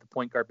 targets at the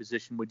point guard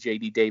position with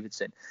J.D.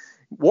 Davidson.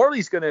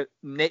 Worley's going to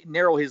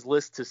narrow his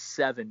list to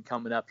 7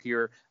 coming up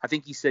here. I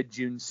think he said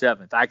June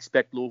 7th. I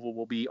expect Louisville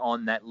will be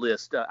on that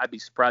list. I'd be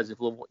surprised if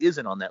Louisville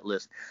isn't on that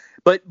list.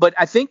 But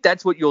I think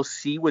that's what you'll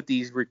see with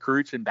these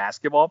recruits in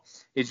basketball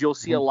is you'll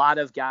see a lot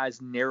of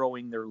guys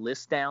narrowing their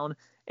list down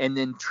and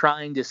then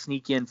trying to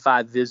sneak in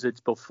 5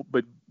 visits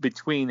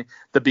between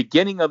the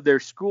beginning of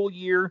their school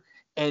year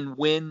and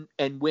when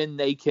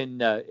they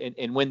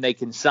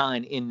can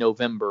sign in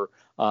November,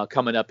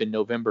 coming up in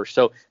November.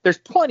 So there's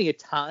plenty of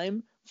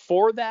time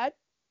for that,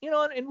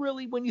 and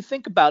really when you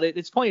think about it,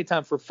 it's plenty of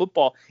time for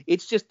football.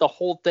 It's just the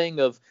whole thing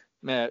of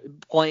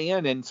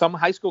playing, and some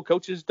high school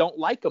coaches don't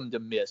like them to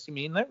miss. I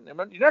mean,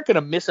 you're not going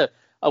to miss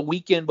a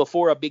weekend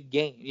before a big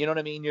game. You know what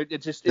I mean?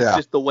 It's just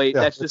the way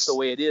that's just the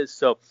way it is.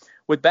 So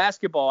with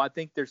basketball, I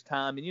think there's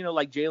time, and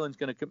like Jalen's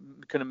going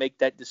to make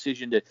that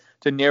decision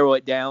to narrow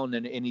it down,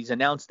 and he's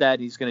announced that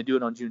he's going to do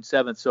it on June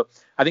 7th. So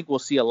I think we'll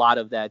see a lot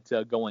of that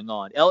going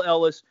on. El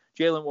Ellis,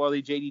 Jalen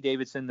Worley, J.D.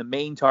 Davidson, the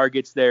main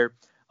targets there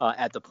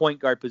at the point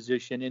guard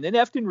position, and then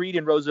Efton Reed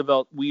and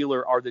Roosevelt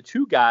Wheeler are the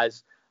 2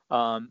 guys,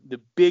 the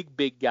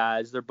big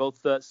guys. They're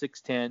both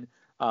 6'10".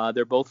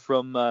 They're both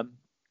from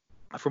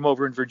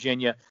over in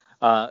Virginia.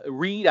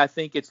 Reed, I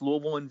think it's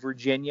Louisville and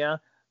Virginia.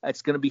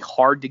 It's going to be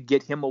hard to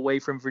get him away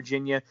from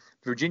Virginia.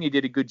 Virginia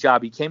did a good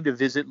job. He came to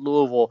visit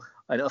Louisville,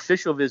 an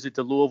official visit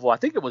to Louisville. I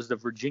think it was the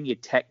Virginia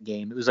Tech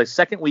game. It was like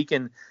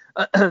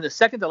the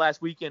second to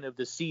last weekend of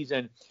the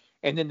season.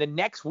 And then the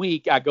next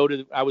week I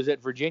was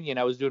at Virginia and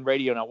I was doing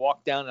radio, and I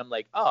walked down and I'm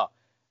like, oh,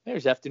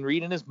 there's Efton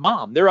Reed and his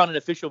mom. They're on an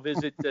official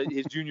visit,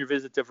 his junior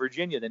visit to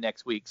Virginia the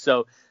next week.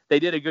 So they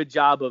did a good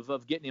job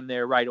of getting him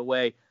there right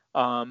away.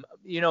 But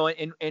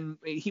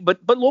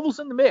Louisville's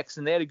in the mix,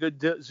 and they had a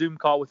good Zoom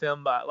call with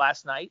him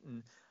last night.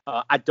 And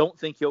I don't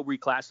think he'll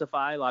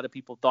reclassify. A lot of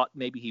people thought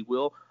maybe he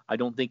will. I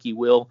don't think he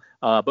will.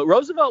 But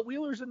Roosevelt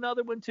Wheeler's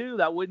another one too.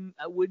 I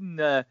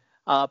wouldn't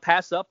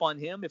pass up on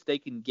him if they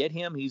can get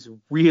him. He's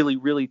really,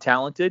 really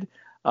talented.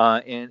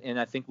 And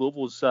I think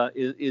Louisville's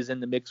is in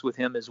the mix with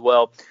him as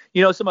well.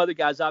 Some other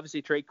guys,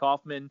 obviously Trey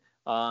Kaufman.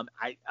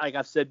 Like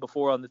I've said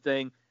before on the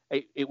thing,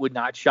 it would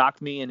not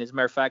shock me. And as a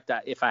matter of fact,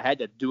 if I had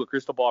to do a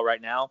crystal ball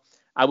right now,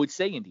 I would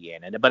say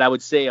Indiana, but I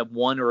would say a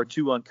 1 or a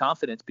 2 on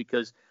confidence,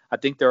 because I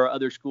think there are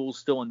other schools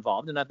still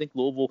involved. And I think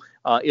Louisville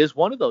is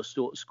one of those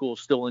schools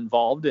still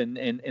involved.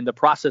 And the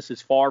process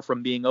is far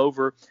from being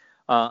over.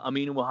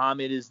 Aminu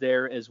Muhammad is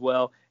there as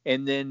well.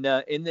 And then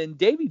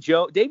David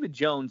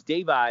Jones,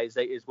 Dave Eyes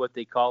is what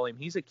they call him.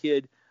 He's a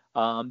kid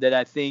that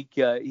I think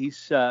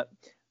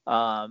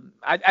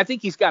I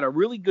think he's got a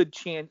really good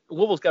chance.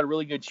 Louisville's got a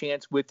really good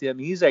chance with him.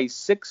 He's a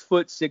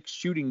 6'6"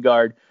 shooting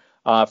guard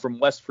from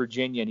West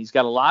Virginia, and he's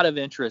got a lot of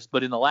interest.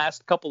 But in the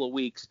last couple of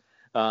weeks,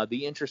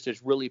 the interest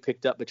has really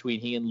picked up between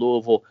he and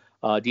Louisville.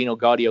 Dino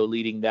Gaudio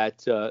leading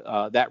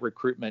that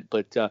recruitment.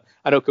 But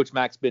I know Coach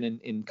Mack's been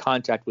in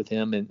contact with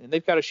him, and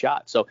they've got a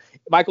shot. So,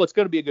 Michael, it's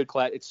going to be a good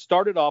class. It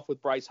started off with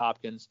Bryce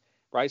Hopkins.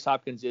 Bryce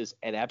Hopkins is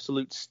an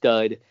absolute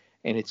stud,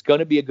 and it's going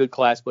to be a good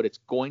class, but it's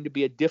going to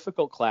be a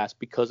difficult class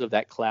because of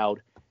that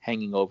cloud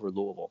hanging over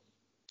Louisville.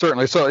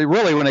 Certainly. So,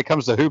 really, when it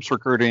comes to hoops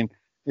recruiting,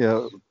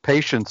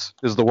 patience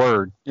is the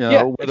word.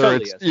 Whether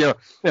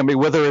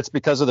it's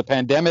because of the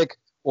pandemic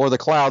or the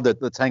cloud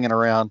that's hanging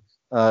around,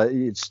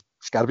 it's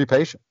got to be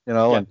patient,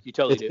 and you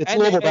totally do. It's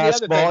Louisville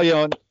basketball,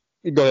 and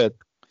go ahead.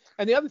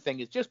 And the other thing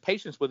is just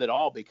patience with it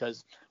all,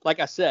 because like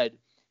I said,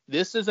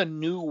 this is a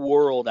new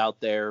world out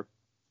there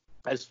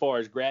as far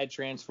as grad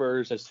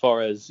transfers, as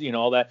far as,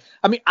 all that.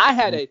 I mean, I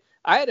had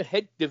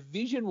a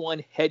Division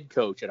I head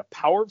coach at a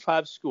Power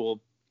 5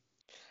 school.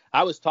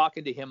 I was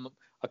talking to him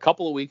a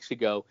couple of weeks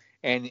ago,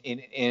 and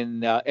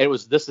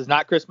this is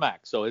not Chris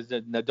Mack, so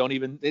don't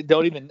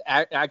even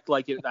act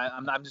like it.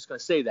 I'm just going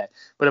to say that.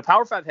 But a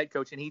Power 5 head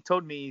coach, and he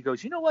told me, he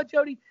goes, you know what,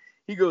 Jody?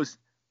 He goes,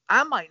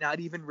 I might not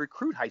even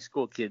recruit high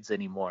school kids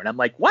anymore. And I'm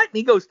like, what? And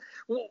he goes,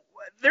 well,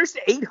 there's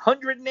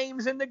 800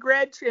 names in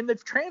the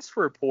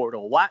transfer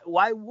portal.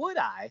 Why would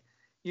I?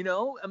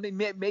 I mean,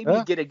 maybe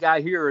get a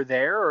guy here or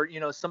there,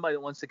 or somebody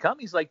that wants to come.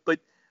 He's like, but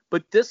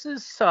this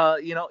is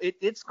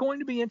it's going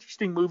to be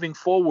interesting moving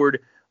forward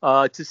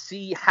to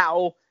see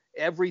how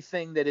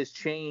everything that has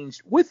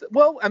changed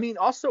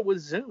also with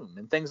Zoom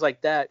and things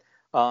like that,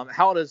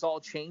 how it has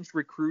all changed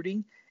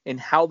recruiting and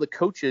how the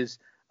coaches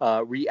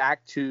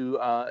react to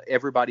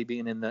everybody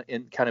being in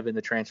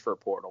the transfer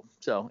portal.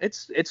 So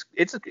it's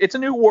a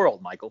new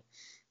world, Michael.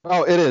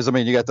 Oh, it is. I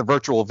mean, you got the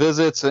virtual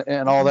visits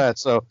and all that.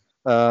 So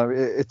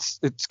it's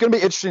going to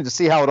be interesting to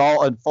see how it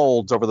all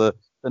unfolds over the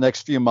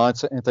next few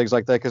months and things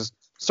like that, because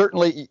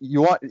certainly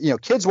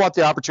kids want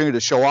the opportunity to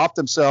show off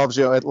themselves,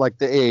 at like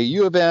the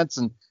AAU events,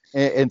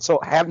 and so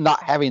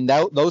not having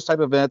those type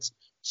of events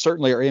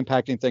certainly are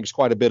impacting things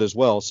quite a bit as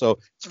well. So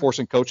it's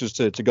forcing coaches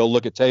to go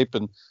look at tape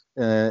and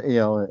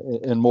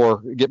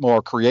get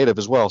more creative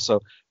as well.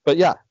 So, but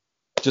yeah,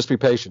 just be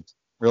patient,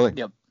 really.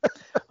 Yep.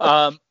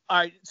 All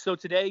right. So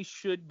today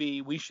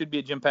we should be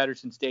at Jim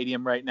Patterson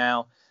Stadium right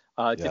now.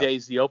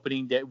 Today's the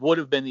opening day. Would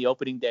have been the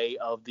opening day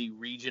of the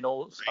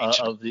regionals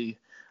of the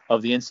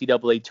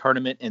NCAA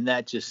tournament, and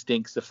that just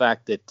stinks. The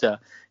fact that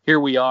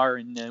here we are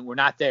and we're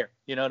not there.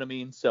 You know what I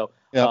mean? So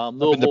I've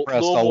been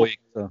depressed all week.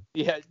 So.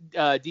 Yeah,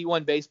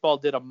 D1 baseball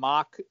did a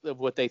mock of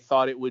what they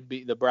thought it would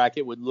be, the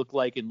bracket would look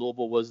like, and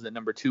Louisville was the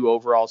number 2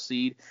 overall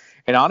seed.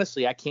 And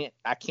honestly, I can't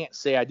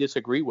say I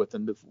disagree with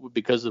them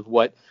because of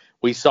what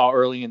we saw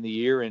early in the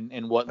year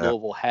and what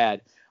Louisville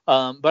had.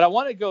 But I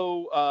want to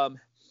go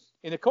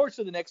in the course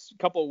of the next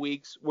couple of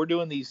weeks. We're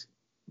doing these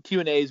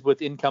Q&As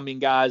with incoming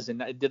guys,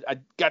 and I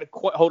got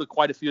hold of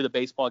quite a few of the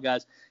baseball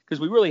guys because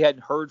we really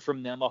hadn't heard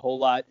from them a whole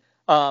lot.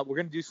 We're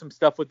going to do some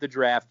stuff with the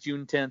draft.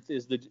 June 10th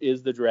is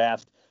the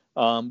draft.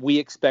 We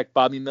expect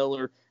Bobby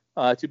Miller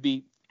to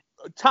be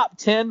top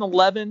 10,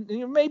 11.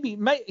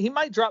 He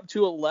might drop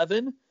to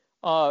 11,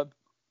 but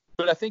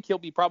I think he'll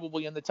be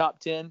probably in the top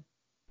 10.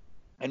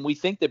 And we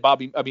think that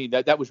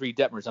that was Reed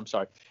Detmers, I'm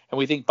sorry. And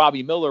we think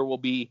Bobby Miller will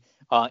be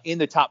in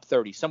the top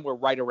 30, somewhere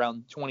right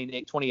around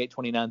 28,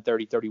 29,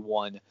 30,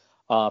 31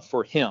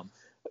 for him.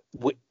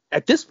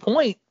 At this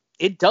point,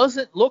 it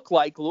doesn't look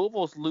like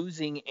Louisville's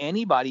losing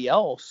anybody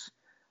else,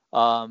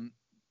 to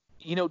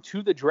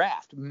the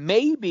draft.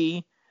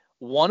 Maybe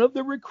one of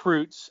the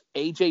recruits,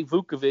 AJ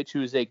Vukovic,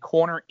 who is a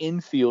corner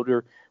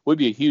infielder, would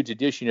be a huge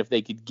addition if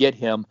they could get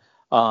him.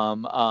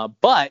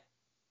 But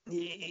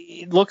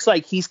it looks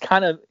like he's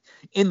kind of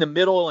in the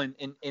middle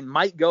and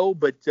might go,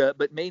 but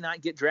may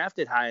not get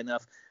drafted high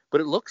enough. But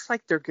it looks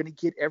like they're going to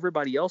get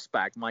everybody else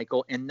back,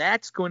 Michael, and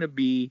that's going to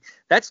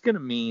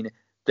mean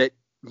that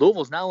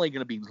Louisville's not only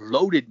going to be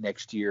loaded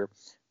next year,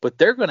 but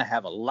they're going to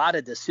have a lot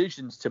of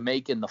decisions to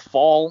make in the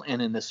fall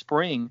and in the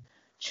spring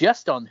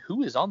just on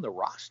who is on the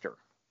roster.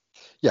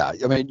 Yeah,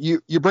 I mean,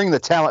 you bring the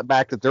talent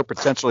back that they're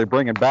potentially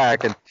bringing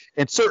back,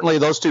 and certainly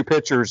those two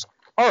pitchers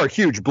are a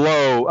huge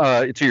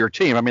blow to your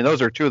team. I mean,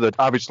 those are two of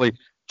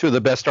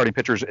the best starting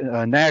pitchers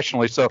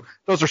nationally, so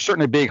those are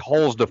certainly big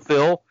holes to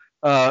fill.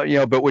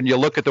 But when you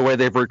look at the way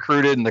they've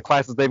recruited and the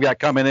classes they've got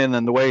coming in,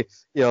 and the way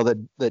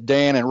that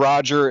Dan and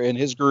Roger and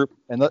his group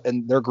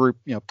and their group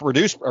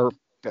produce or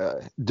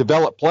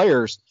develop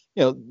players,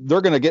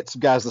 they're going to get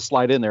some guys to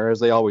slide in there as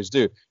they always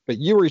do. But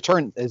you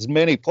return as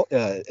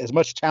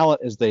much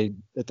talent as that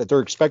they're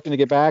expecting to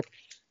get back,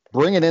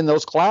 bringing in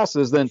those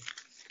classes, then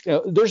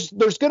there's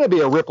going to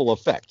be a ripple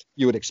effect.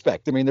 You would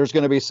expect. I mean, there's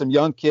going to be some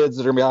young kids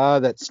that are going to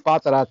be that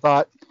spot that I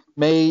thought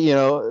may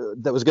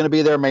that was going to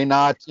be there may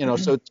not.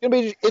 So it's going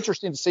to be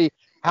interesting to see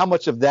how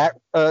much of that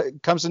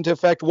comes into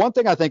effect. One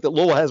thing I think that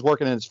Louisville has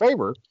working in its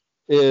favor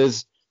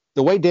is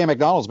the way Dan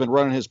McDonald's been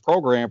running his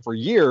program for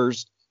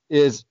years.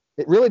 Is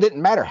it really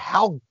didn't matter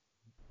how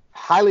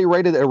highly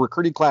rated a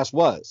recruiting class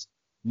was.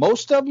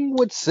 Most of them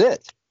would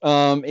sit,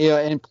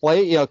 and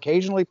play,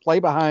 occasionally play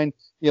behind,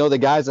 the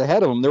guys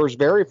ahead of them. There was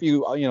very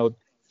few,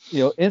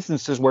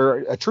 instances where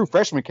a true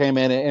freshman came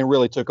in and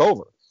really took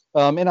over.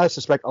 And I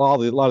suspect a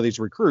lot of these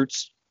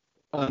recruits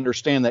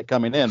understand that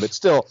coming in. But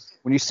still,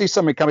 when you see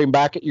somebody coming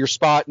back at your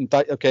spot and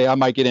thought, okay, I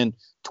might get in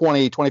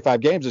 20,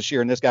 25 games this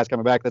year, and this guy's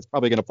coming back, that's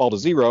probably going to fall to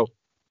zero.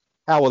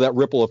 How will that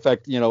ripple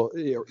effect,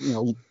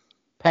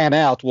 pan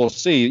out? We'll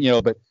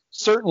see. But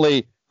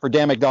certainly for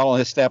Dan McDonnell and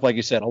his staff, like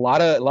you said, a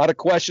lot of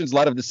questions, a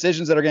lot of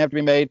decisions that are going to have to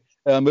be made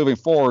moving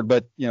forward.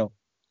 But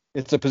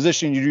it's a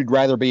position you'd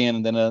rather be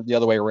in than the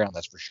other way around.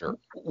 That's for sure.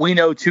 We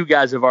know 2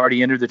 guys have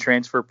already entered the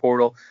transfer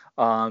portal.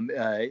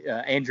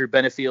 Andrew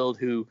Benefield,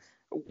 who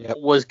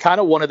was kind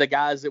of one of the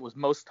guys that was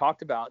most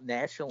talked about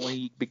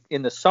nationally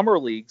in the summer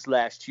leagues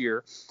last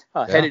year,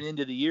 headed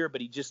into the year, but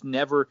he just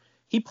never.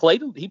 He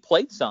played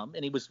some,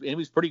 and he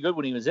was pretty good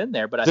when he was in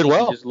there. But I think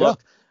he just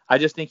looked. I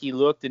just think he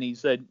looked, and he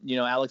said,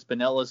 Alex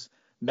Benellis,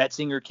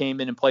 Metzinger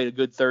came in and played a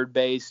good third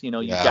base.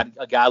 You've got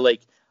a guy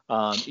like.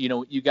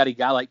 You got a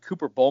guy like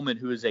Cooper Bowman,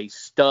 who is a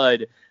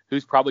stud,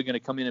 who's probably going to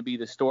come in and be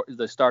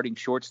the starting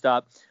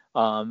shortstop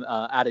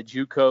out of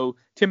JUCO.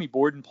 Timmy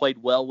Borden played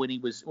well when he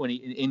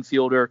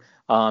infielder.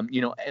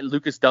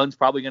 Lucas Dunn's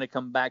probably going to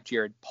come back.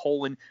 Jared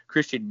Poland,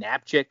 Christian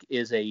Knapczyk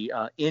is a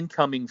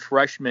incoming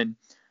freshman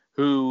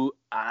who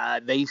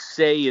they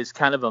say is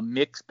kind of a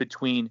mix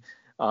between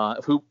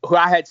who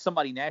I had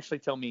somebody nationally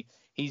tell me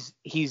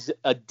he's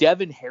a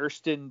Devin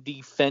Hairston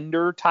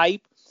defender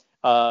type.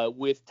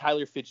 With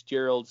Tyler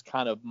Fitzgerald's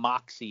kind of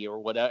moxie or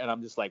whatever, and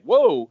I'm just like,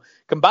 whoa!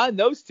 Combine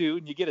those two,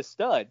 and you get a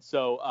stud.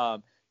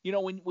 So,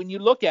 when you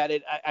look at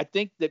it, I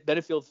think that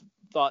Benefield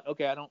thought,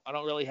 okay, I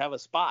don't really have a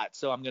spot,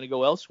 so I'm going to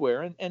go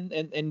elsewhere,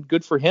 and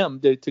good for him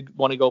to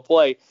want to go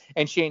play.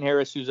 And Shane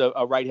Harris, who's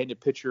a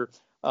right-handed pitcher,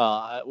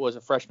 was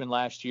a freshman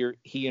last year.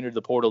 He entered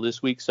the portal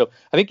this week, so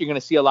I think you're going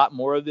to see a lot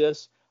more of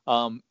this.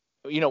 When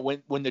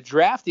the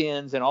draft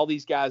ends and all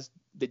these guys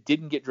that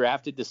didn't get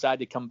drafted decide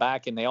to come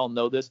back, and they all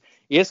know this,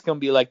 it's going to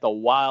be like the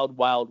wild,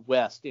 wild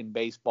west in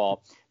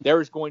baseball.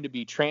 There is going to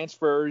be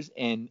transfers,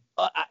 and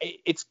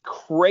it's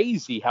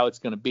crazy how it's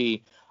going to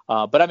be.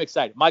 But I'm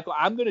excited. Michael,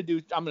 I'm going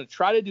to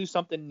try to do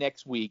something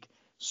next week.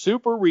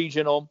 Super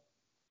regional.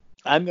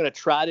 I'm going to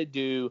try to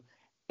do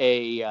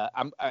I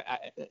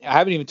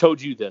haven't even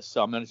told you this,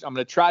 so I'm going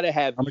to try to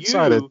have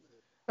excited.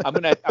 I'm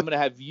gonna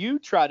have you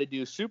try to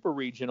do super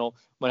regional.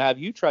 I'm gonna have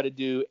you try to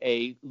do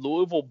a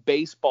Louisville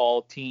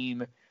baseball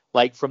team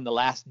like from the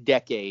last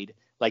decade,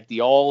 like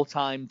the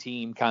all-time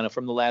team kind of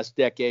from the last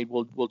decade.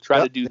 We'll try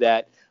to do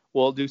that.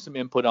 We'll do some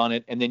input on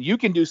it, and then you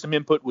can do some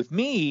input with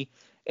me,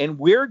 and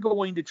we're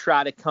going to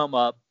try to come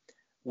up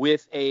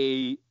with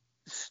a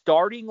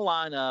starting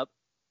lineup,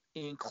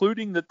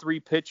 including the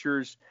 3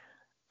 pitchers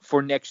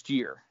for next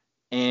year.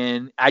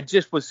 And I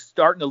just was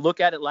starting to look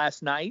at it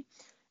last night.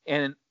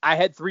 And I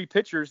had 3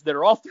 pitchers that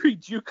are all 3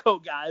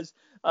 JUCO guys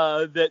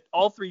that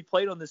all 3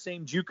 played on the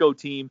same JUCO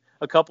team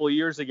a couple of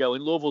years ago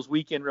in Louisville's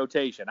weekend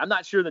rotation. I'm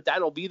not sure that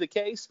that'll be the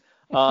case,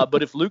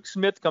 but if Luke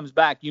Smith comes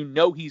back,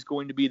 he's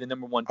going to be the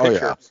number 1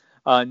 pitcher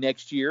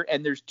next year.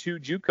 And there's 2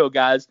 JUCO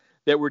guys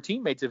that were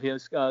teammates of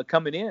his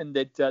coming in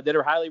that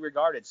are highly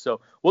regarded. So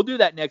we'll do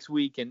that next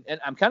week, and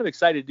I'm kind of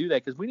excited to do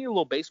that because we need a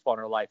little baseball in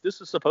our life. This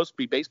is supposed to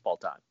be baseball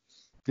time.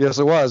 Yes,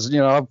 it was.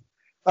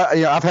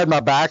 I've had my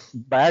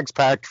bags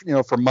packed,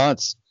 for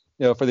months,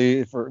 for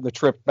the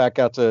trip back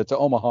out to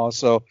Omaha.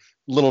 So a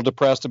little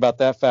depressed about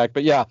that fact.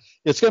 But yeah,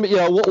 it's going to be,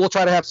 we'll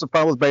try to have some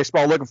fun with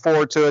baseball. Looking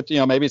forward to it.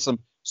 Maybe some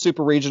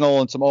super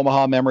regional and some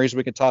Omaha memories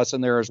we can toss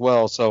in there as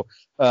well. So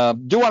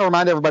do want to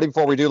remind everybody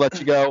before we do let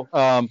you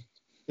go,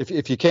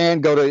 if you can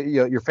go to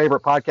your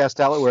favorite podcast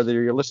outlet, whether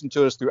you're listening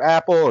to us through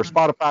Apple or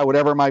Spotify,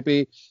 whatever it might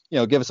be,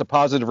 give us a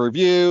positive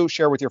review,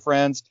 share with your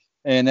friends.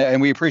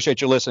 And we appreciate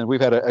you listening.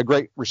 We've had a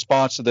great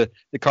response to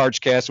the Cards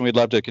Cast, and we'd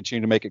love to continue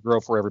to make it grow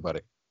for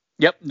everybody.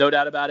 Yep, no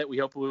doubt about it. We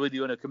hope we'll be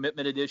doing a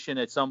commitment edition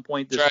at some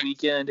point this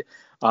weekend.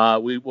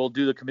 We will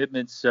do the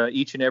commitments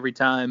each and every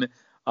time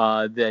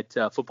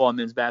that football and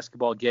men's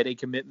basketball get a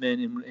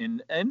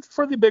commitment, and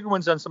for the bigger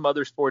ones on some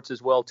other sports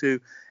as well too.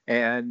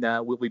 And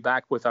we'll be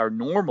back with our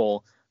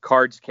normal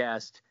Cards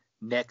Cast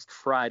next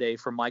Friday.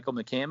 For Michael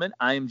McCammon,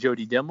 I am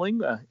Jody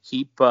Demling.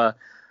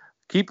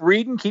 Keep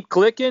reading, keep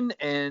clicking,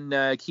 and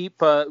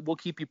we'll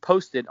keep you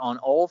posted on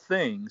all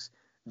things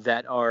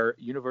that are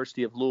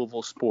University of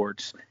Louisville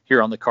sports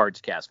here on the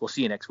Cards Cast. We'll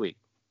see you next week.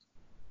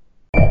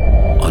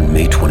 On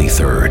May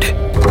 23rd.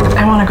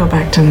 I want to go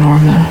back to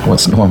normal.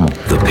 What's normal?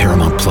 The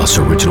Paramount Plus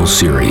original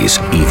series,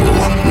 Evil,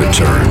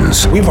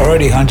 returns. We've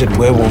already hunted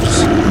werewolves,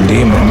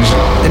 demons.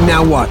 And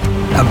now what?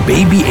 A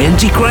baby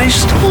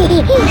Antichrist?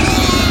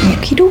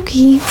 Okie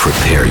dokie.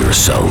 Prepare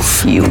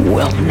yourself. You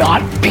will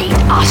not beat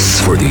us.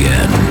 For the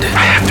end.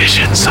 I have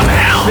visions of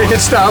hell. Make it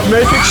stop.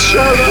 Make it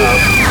shut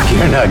up.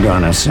 You're not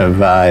gonna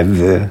survive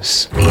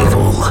this.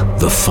 Evil,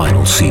 the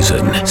final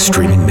season.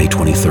 Streaming May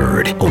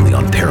 23rd. Only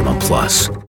on Paramount Plus.